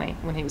behind Johnny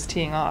when he was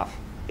teeing off.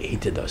 He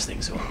did those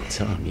things all the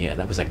time. Yeah,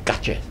 that was a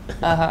gotcha.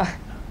 Uh-huh.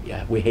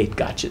 Yeah, we hate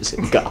gotchas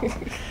in golf.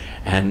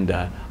 And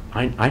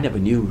I never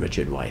knew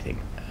Richard Whiting,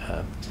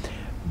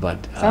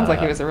 but sounds like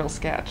he was a real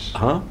sketch.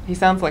 Huh? He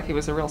sounds like he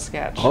was a real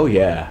sketch. Oh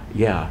yeah.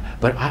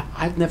 But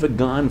I've never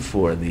gone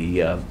for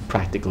the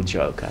practical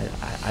joke.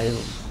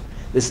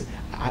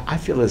 I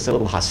feel there's a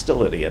little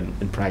hostility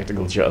in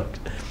practical jokes.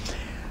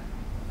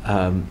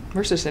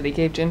 Mercer said he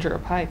gave Ginger a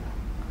pipe.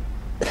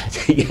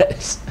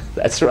 Yes,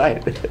 that's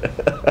right.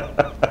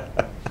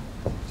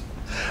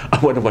 I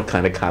wonder what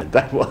kind of comment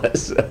that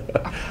was.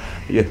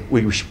 Yeah,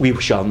 we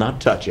shall not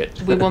touch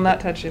it. We will not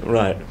touch it.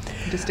 Right.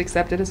 Just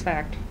accept it as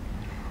fact.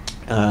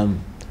 I'll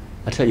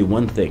tell you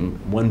one thing,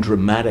 one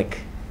dramatic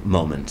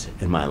moment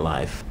in my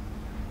life,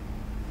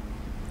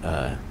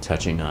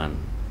 touching on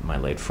my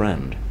late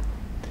friend,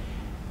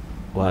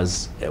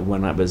 was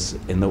when I was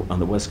on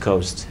the West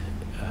Coast,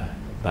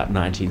 about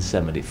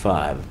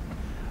 1975.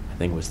 I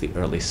think it was the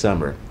early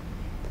summer.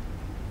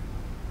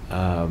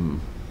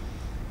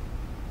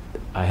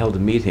 I held a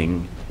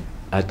meeting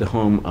at the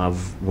home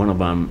of one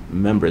of our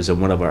members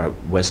of one of our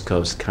West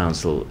Coast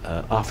Council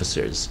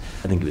officers.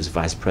 I think he was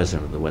vice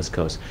president of the West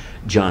Coast,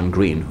 John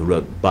Green, who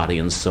wrote Body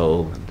and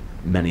Soul and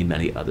many,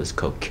 many others,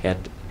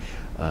 Coquette.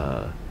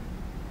 I'm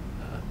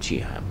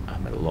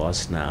at a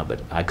loss now, but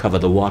I Cover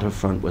the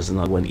Waterfront was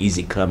another one,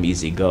 Easy Come,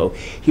 Easy Go.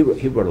 He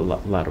wrote a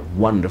lot of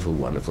wonderful,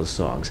 wonderful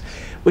songs,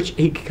 which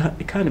he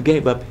kind of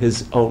gave up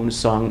his own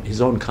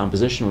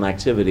compositional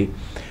activity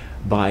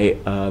by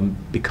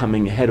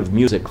becoming head of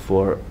music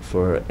for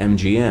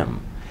MGM.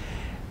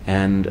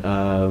 And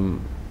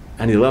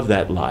he loved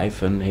that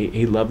life, and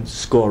he loved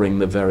scoring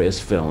the various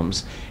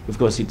films. Of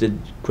course, he did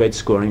great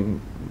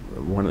scoring.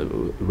 One of the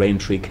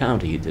Raintree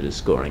County he did his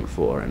scoring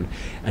for, and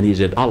he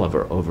did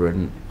Oliver over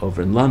in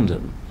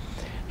London.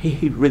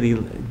 He really,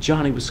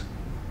 Johnny was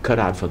cut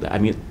out for that. I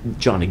mean,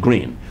 Johnny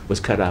Green was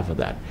cut out for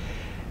that.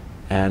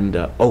 And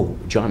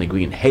Johnny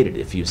Green hated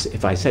it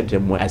if I said to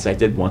him, as I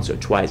did once or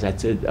twice, I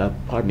said,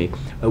 pardon me,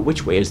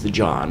 which way is the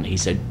John? He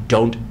said,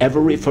 don't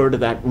ever refer to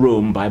that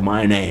room by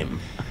my name.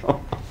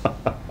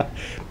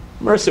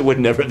 Mercer would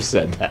never have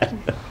said that.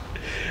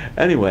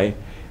 Anyway,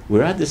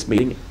 we're at this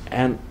meeting,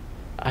 and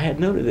I had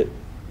noted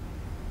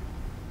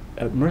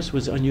that Mercer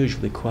was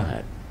unusually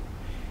quiet.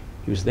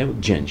 He was there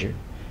with Ginger,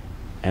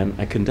 and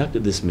I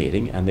conducted this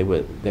meeting, and there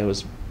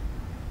was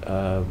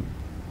a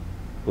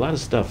lot of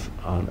stuff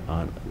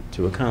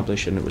to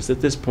accomplish, and it was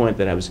at this point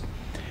that I was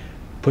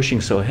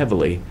pushing so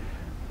heavily,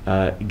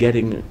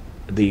 getting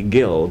the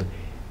Guild,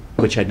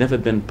 which had never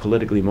been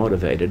politically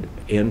motivated,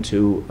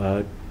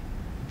 into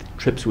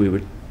trips we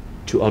were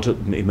to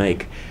ultimately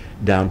make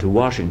down to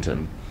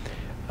Washington,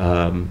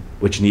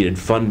 which needed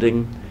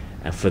funding,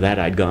 and for that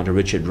I'd gone to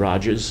Richard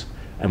Rogers,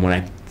 and when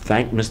I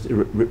thanked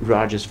Mr.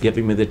 Rogers for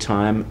giving me the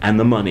time and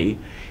the money,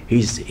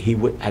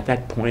 at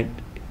that point,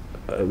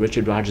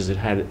 Richard Rogers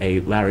had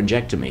a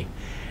laryngectomy,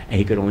 and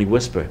he could only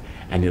whisper,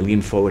 and he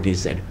leaned forward and he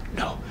said,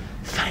 "No,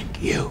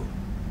 thank you."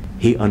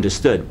 He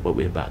understood what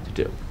we were about to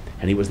do,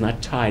 and he was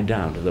not tied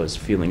down to those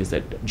feelings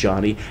that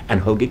Johnny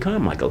and Hoagie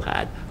Carmichael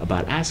had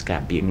about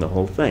ASCAP being the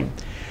whole thing.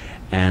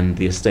 And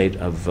the estate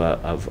of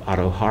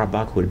Otto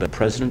Harbach, who had been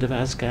president of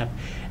ASCAP,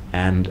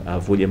 and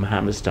of William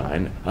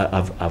Hammerstein,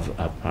 of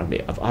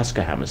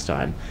Oscar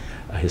Hammerstein,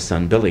 his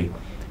son Billy,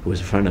 who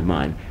was a friend of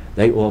mine.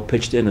 They all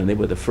pitched in, and they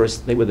were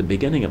the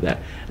beginning of that.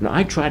 And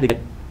I tried to get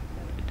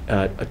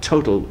a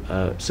total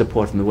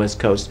support from the West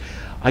Coast.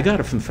 I got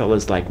it from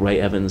fellas like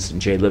Ray Evans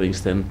and Jay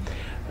Livingston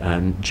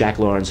and Jack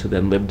Lawrence, who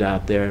then lived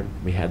out there.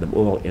 We had them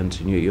all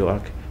into New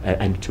York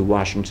and to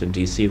Washington,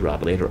 D.C.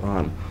 later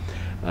on.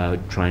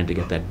 Trying to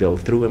get that bill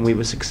through, and we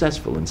were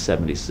successful in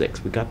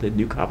 '76. We got the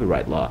new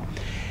copyright law,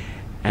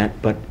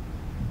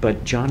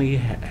 but Johnny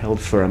held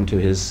firm to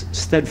his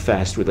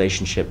steadfast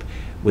relationship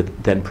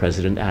with then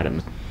President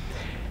Adams,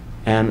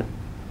 and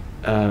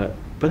but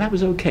that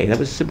was okay. That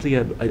was simply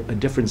a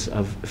difference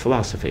of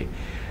philosophy.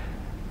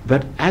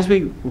 But as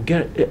we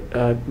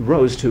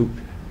rose to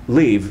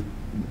leave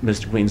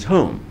Mr. Green's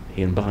home,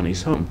 he and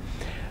Bonnie's home,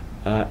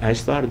 I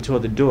started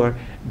toward the door.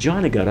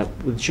 Johnny got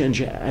up with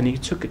Ginger, and he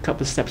took a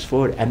couple of steps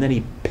forward, and then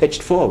he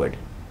pitched forward.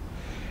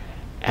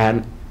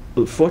 And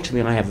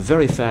fortunately, I have a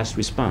very fast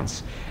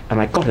response,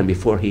 and I caught him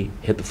before he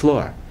hit the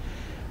floor.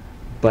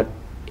 But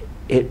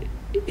it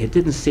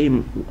didn't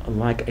seem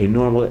like a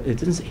normal.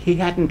 He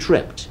hadn't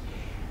tripped.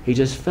 He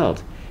just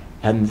felt.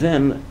 And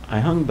then I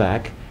hung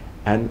back,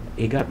 and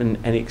he got in,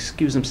 and he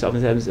excused himself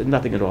and said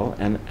nothing at all,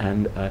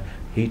 and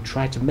he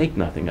tried to make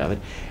nothing of it.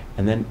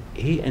 And then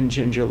he and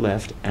Ginger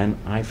left, and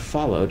I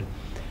followed,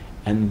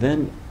 and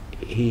then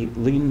he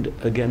leaned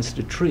against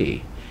a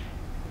tree,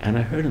 and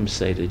I heard him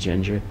say to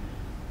Ginger,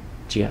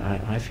 "Gee,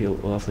 I feel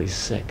awfully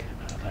sick.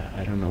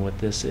 I don't know what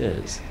this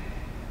is."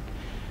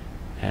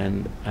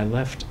 And I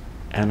left,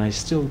 and I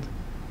still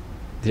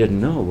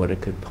didn't know what it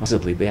could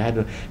possibly be.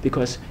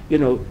 Because, you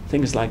know,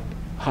 things like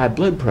high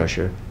blood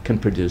pressure can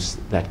produce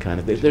that kind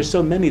of thing. There's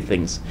so many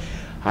things.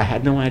 I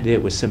had no idea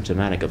it was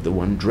symptomatic of the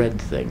one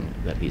dread thing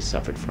that he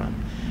suffered from,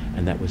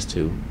 and that was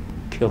to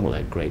kill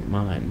that great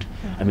mind.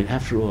 I mean,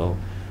 after all,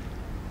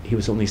 he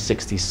was only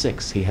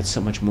 66. He had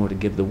so much more to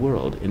give the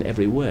world in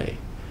every way.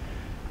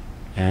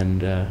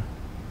 And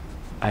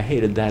I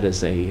hated that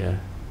as a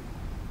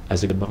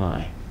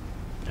goodbye.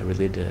 I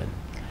really did.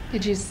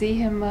 Did you see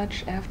him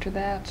much after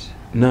that?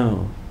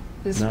 No.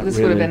 This not would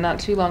really. have been not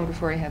too long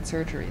before he had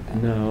surgery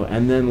then. No,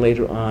 and then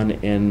later on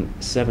in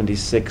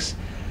 '76,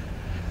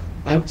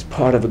 I was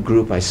part of a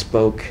group. I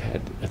spoke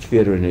at a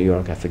theater in New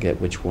York. I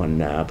forget which one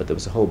now, but there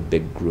was a whole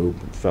big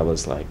group of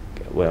fellas like,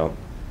 well,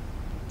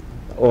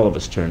 all of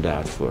us turned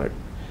out for it.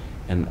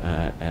 And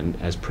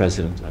as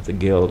president of the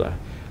Guild,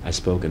 I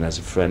spoke, and as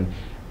a friend,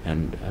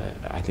 and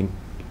I'm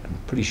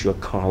pretty sure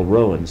Carl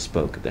Rowan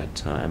spoke at that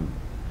time.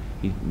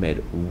 He made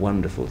a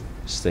wonderful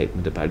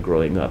statement about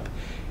growing up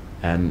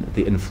and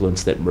the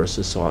influence that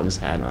Mercer songs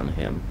had on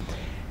him.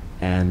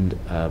 And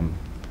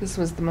this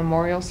was the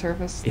memorial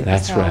service?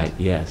 That's right,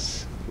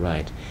 yes,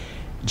 right.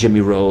 Jimmy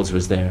Rolls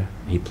was there.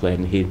 He played,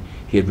 and he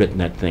had written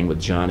that thing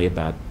with Johnny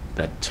about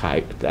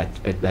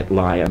that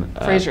lion.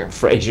 Frazier.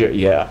 Frazier,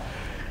 yeah.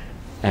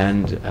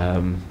 And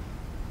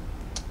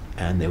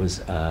there was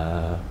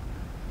a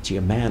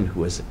man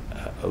who was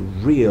a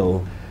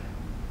real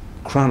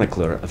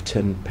chronicler of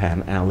Tin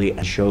Pan Alley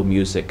and show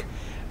music.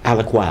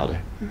 Alec Wilder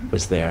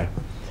was there.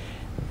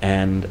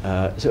 And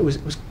so it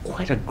was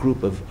quite a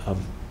group of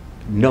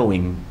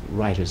knowing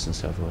writers and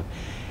so forth.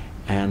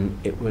 And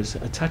it was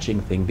a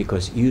touching thing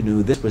because you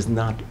knew this was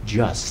not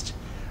just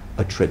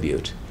a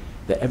tribute,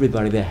 that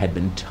everybody there had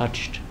been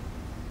touched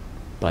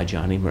by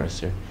Johnny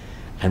Mercer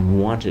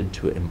and wanted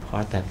to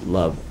impart that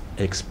love,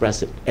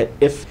 express it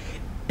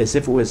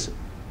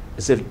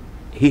as if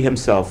he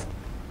himself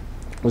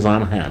was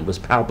on hand, was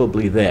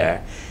palpably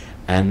there,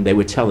 and they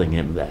were telling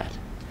him that.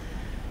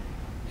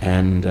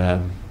 And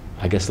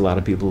I guess a lot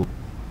of people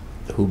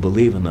who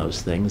believe in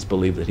those things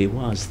believe that he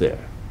was there.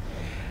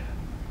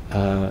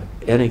 In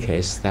any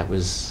case, that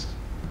was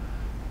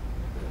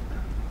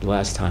the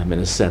last time, in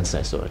a sense,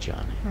 I saw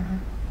Johnny.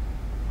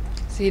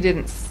 So you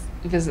didn't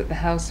visit the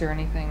house or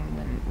anything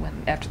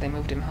when after they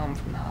moved him home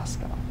from the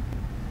hospital?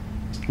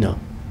 No.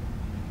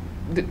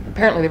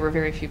 Apparently there were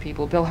very few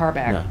people. Bill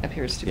Harback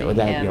appears to be, and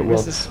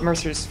Mrs.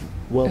 Mercer's,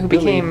 who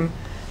became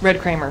Red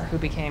Kramer, who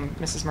became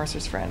Mrs.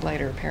 Mercer's friend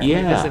later, apparently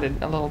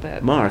visited a little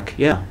bit. Mark,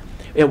 yeah,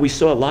 we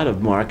saw a lot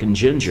of Mark and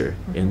Ginger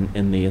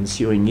in the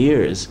ensuing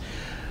years,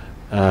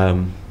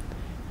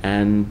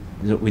 and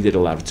we did a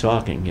lot of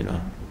talking,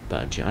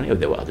 about Johnny.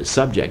 There were other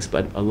subjects,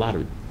 but a lot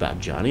about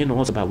Johnny, and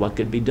also about what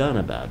could be done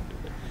about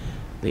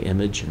the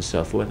image and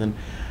so forth. And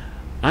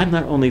I'm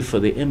not only for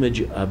the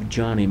image of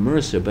Johnny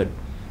Mercer, but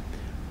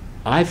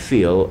I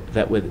feel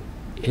that with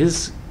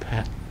his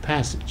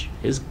passage,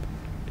 his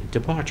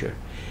departure,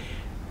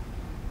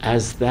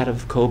 as that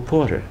of Cole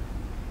Porter,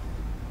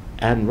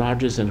 and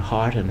Rodgers and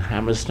Hart and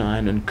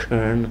Hammerstein and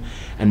Kern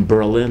and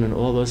Berlin and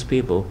all those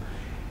people,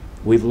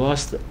 we've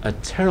lost a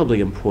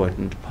terribly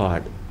important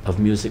part of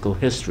musical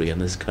history in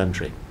this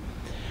country.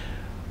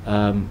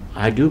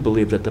 I do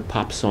believe that the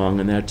pop song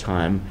in their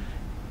time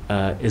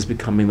is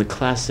becoming the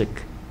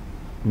classic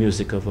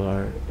music of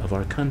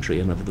our country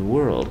and of the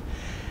world.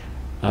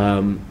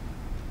 I'm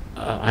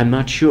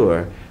not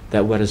sure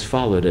that what has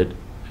followed it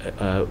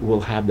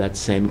will have that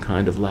same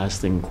kind of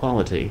lasting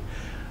quality,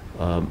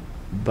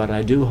 but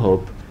I do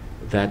hope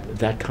that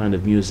that kind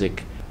of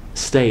music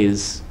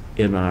stays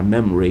in our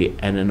memory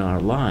and in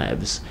our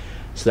lives,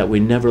 so that we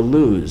never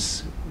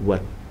lose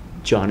what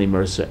Johnny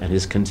Mercer and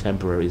his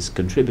contemporaries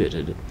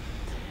contributed.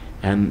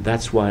 And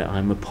that's why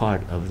I'm a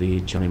part of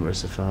the Johnny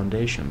Mercer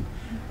Foundation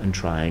and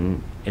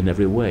trying in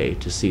every way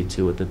to see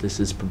to it that this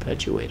is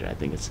perpetuated. I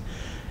think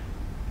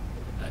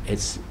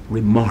it's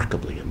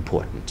remarkably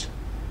important.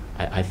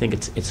 I think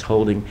it's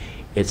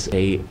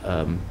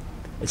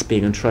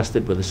being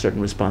entrusted with a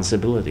certain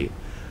responsibility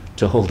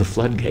to hold the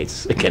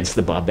floodgates against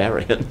the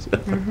barbarians.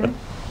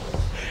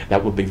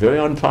 That will be very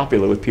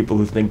unpopular with people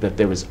who think that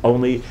there is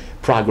only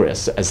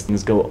progress as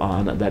things go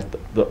on, and that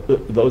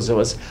those of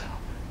us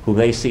who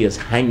they see as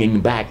hanging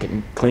back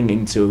and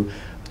clinging to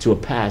a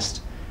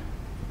past,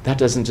 that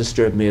doesn't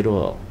disturb me at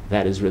all.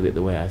 That is really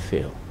the way I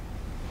feel.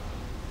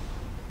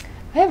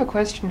 I have a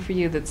question for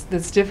you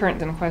that's different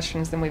than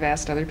questions than we've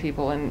asked other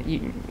people, and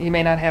you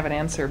may not have an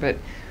answer, but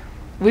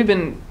we've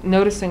been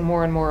noticing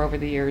more and more over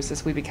the years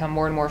as we become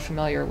more and more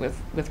familiar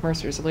with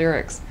Mercer's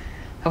lyrics,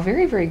 how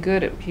very, very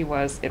good he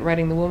was at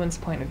writing the woman's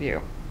point of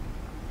view.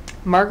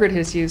 Margaret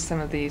has used some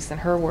of these in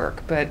her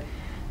work, but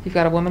you've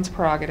got a woman's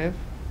prerogative.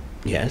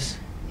 Yes.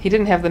 he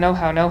didn't have the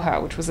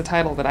know-how, which was a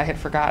title that I had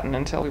forgotten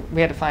until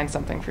we had to find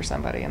something for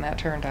somebody, and that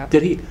turned out.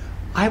 Did he?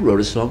 I wrote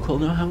a song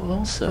called Know How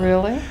also.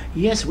 Really?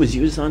 Yes, it was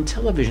used on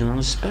television on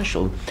a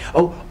special.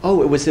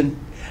 Oh, it was in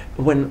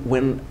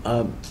when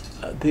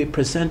they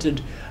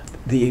presented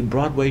the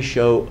Broadway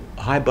show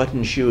High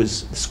Button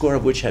Shoes, the score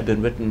of which had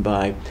been written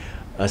by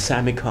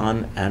Sammy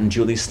Kahn and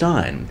Julie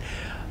Stein.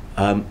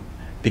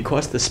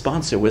 Because the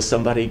sponsor was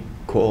somebody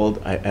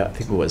called, I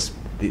think it was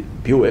the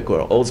Buick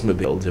or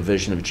Oldsmobile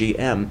division of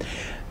GM,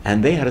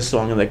 and they had a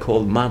song and they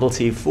called Model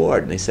T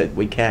Ford, and they said,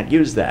 we can't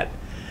use that.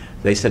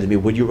 They said to me,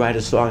 would you write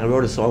a song? I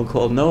wrote a song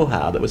called Know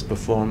How that was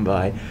performed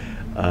by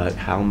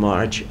Hal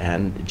March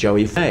and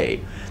Joey Faye.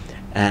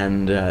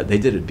 And they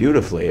did it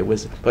beautifully. It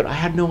was, but I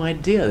had no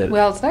idea that.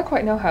 Well, it's not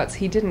quite know-how. It's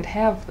he didn't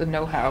have the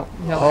know-how.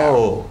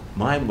 Oh,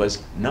 mine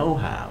was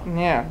know-how.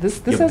 Yeah,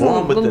 this You're has a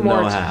born with little the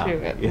more know-how, to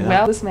it. you know?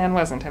 Well, this man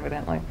wasn't,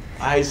 evidently.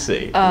 I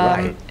see.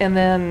 Right. And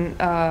then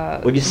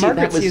Well, you see,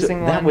 Margaret's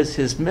using that one. was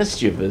his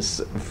mischievous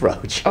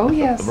approach. Oh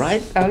yes.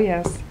 Right. Oh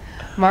yes.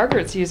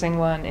 Margaret's using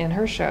one in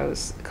her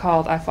shows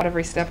called "I Fought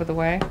Every Step of the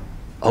Way."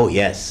 Oh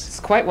yes. It's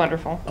quite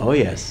wonderful. Oh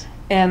yes.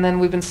 And then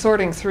we've been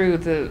sorting through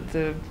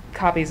the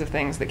copies of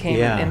things that came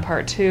in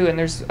part 2, and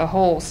there's a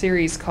whole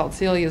series called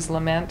Celia's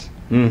Lament.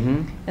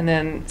 Mm-hmm. And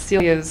then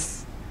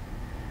Celia's,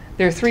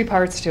 there are 3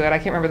 parts to it. I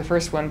can't remember the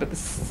first one, but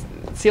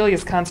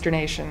Celia's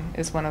Consternation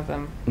is one of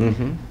them.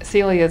 Mm-hmm.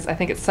 Celia's, I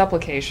think it's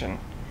Supplication.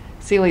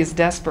 Celia's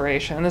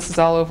Desperation, and this is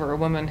all over a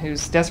woman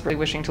who's desperately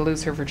wishing to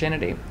lose her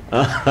virginity.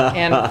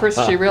 And first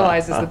she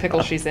realizes the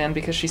pickle she's in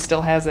because she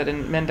still has it,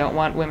 and men don't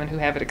want women who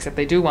have it, except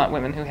they do want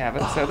women who have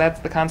it. So that's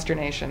the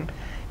consternation.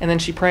 And then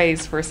she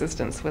prays for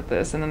assistance with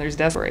this, and then there's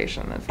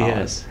desperation that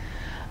follows.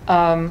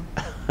 Yes.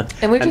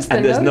 And we've just been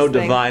and there's no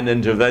noticing- divine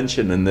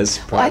intervention in this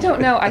project. Well, I don't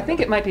know. I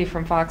think it might be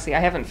from Foxy. I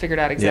haven't figured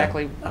out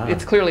exactly. Ah.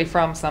 It's clearly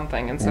from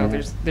something, and so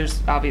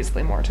there's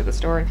obviously more to the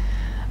story.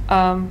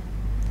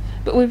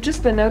 But we've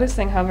just been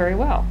noticing how very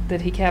well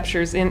that he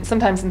captures,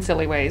 sometimes in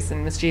silly ways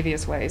and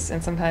mischievous ways,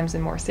 and sometimes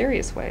in more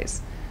serious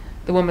ways,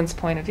 the woman's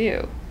point of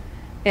view.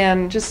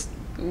 And just,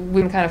 we've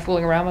been kind of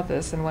fooling around with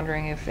this and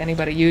wondering if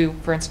anybody, you,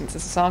 for instance,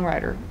 as a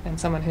songwriter and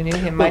someone who knew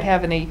him, might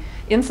have any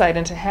insight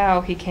into how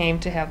he came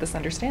to have this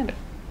understanding.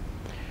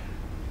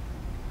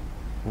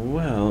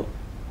 Well,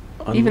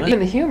 Even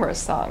the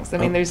humorous songs. I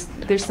mean, there's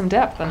some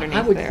depth underneath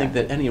there. I would think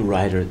that any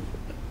writer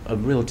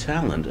of real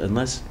talent,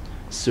 unless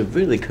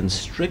severely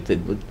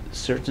constricted with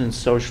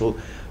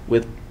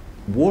with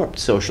warped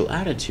social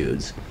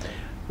attitudes,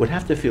 would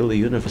have to feel the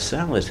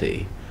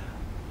universality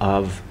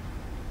of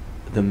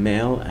the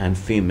male and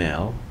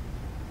female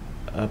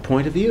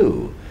point of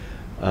view,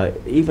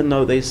 even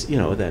though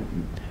that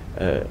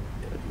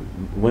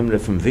women are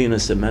from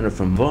Venus and men are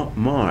from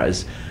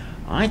Mars.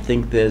 I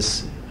think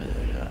there's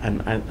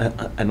and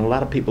a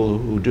lot of people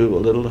who do a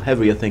little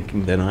heavier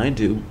thinking than I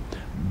do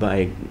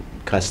by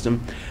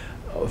custom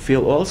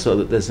feel also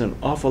that there's an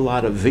awful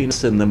lot of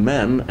Venus in the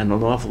men and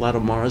an awful lot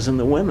of Mars in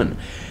the women.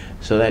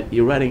 So that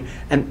you're writing,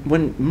 and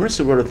when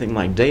Mercer wrote a thing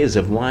like Days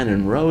of Wine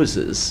and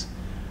Roses,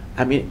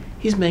 I mean,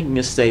 he's making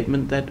a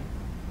statement that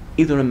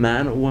either a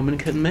man or woman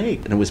can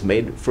make. And it was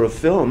made for a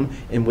film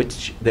in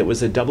which there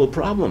was a double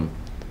problem,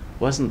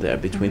 wasn't there,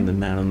 between the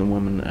man and the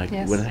woman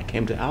Yes. when it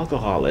came to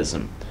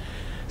alcoholism,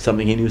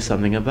 something he knew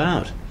something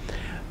about.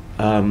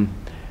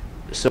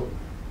 So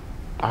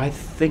I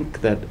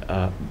think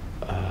that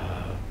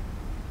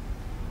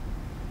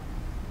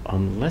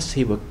unless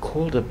he were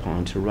called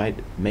upon to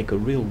make a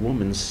real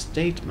woman's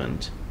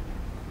statement.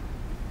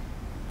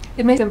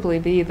 It may simply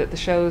be that the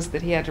shows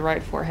that he had to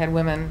write for had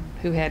women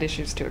who had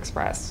issues to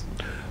express.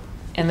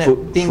 And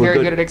that being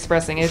very good at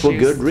expressing issues. For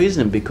good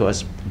reason,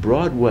 because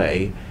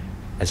Broadway,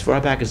 as far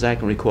back as I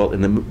can recall,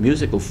 in the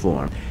musical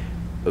form,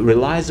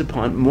 relies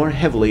more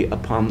heavily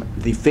upon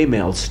the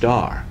female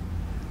star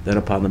than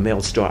upon the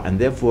male star. And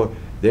therefore,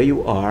 there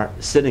you are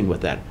sitting with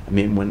that. I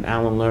mean, when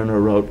Alan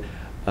Lerner wrote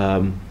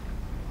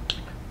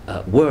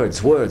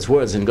words,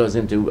 and goes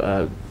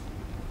into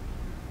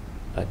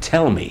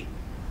tell me.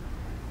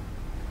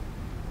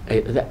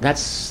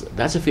 That's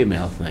a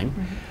female thing.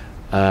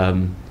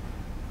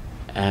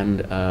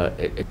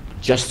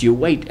 Just you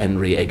wait,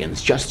 Henry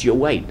Higgins, just you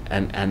wait.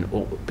 And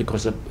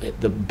because of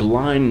the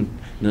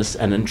blindness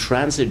and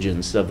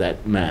intransigence of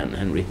that man,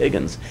 Henry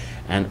Higgins,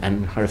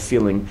 and her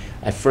feeling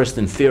at first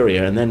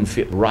inferior and then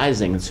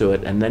rising to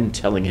it and then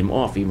telling him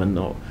off even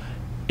though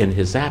in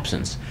his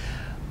absence.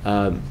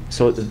 And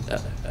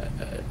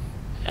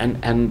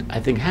I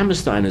think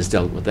Hammerstein has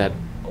dealt with that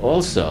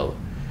also.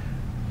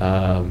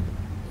 When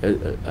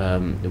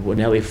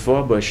Ellie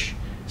Forbush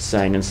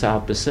sang in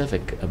South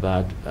Pacific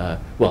about,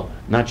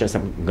 not just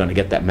I'm going to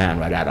get that man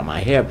right out of my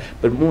hair,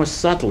 but more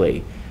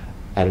subtly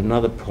at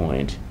another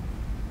point,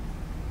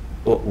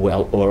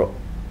 or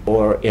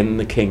in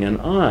The King and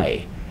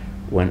I,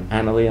 when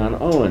Anna Leon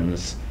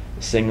Owens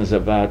sings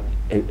about,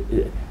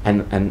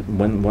 and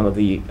when one of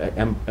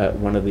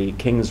the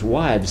king's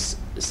wives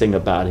sing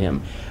about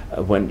him,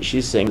 when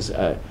she sings,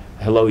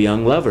 "Hello,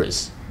 young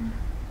lovers,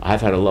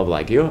 I've had a love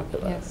like yours."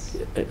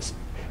 Yes.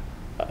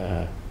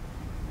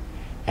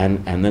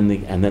 And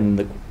then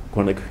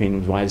one of the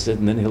queen's wives said,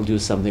 and then he'll do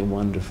something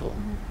wonderful.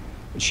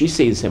 She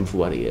sees him for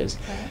what he is.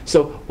 Right.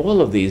 So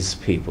all of these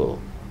people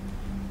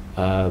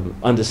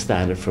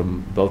understand it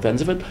from both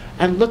ends of it.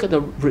 And look at a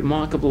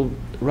remarkable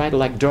writer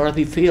like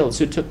Dorothy Fields,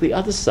 who took the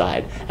other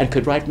side and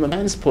could write from a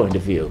man's point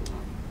of view.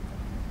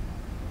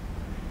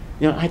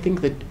 You know, I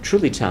think that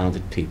truly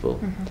talented people,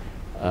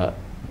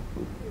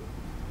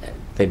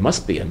 they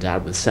must be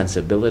endowed with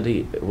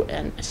sensibility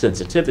and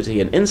sensitivity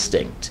and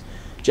instinct.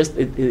 Just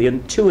the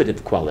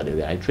intuitive quality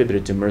that I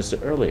attributed to Mercer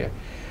earlier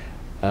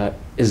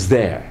is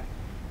there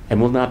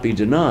and will not be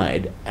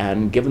denied,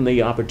 and given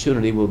the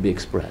opportunity will be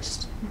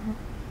expressed.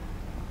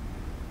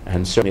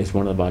 And certainly as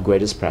one of our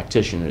greatest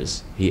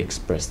practitioners, he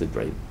expressed it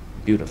very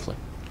beautifully.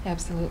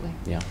 Absolutely.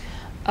 Yeah.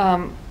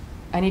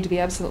 I need to be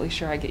absolutely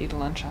sure I get you to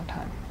lunch on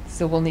time.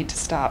 So we'll need to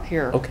stop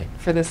here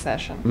for this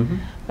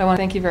session. But I want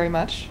to thank you very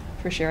much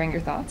for sharing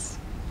your thoughts.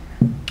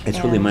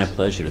 It's really my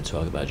pleasure to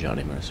talk about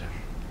Johnny Mercer.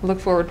 Look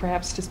forward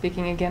perhaps to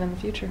speaking again in the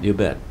future. You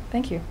bet.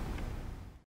 Thank you.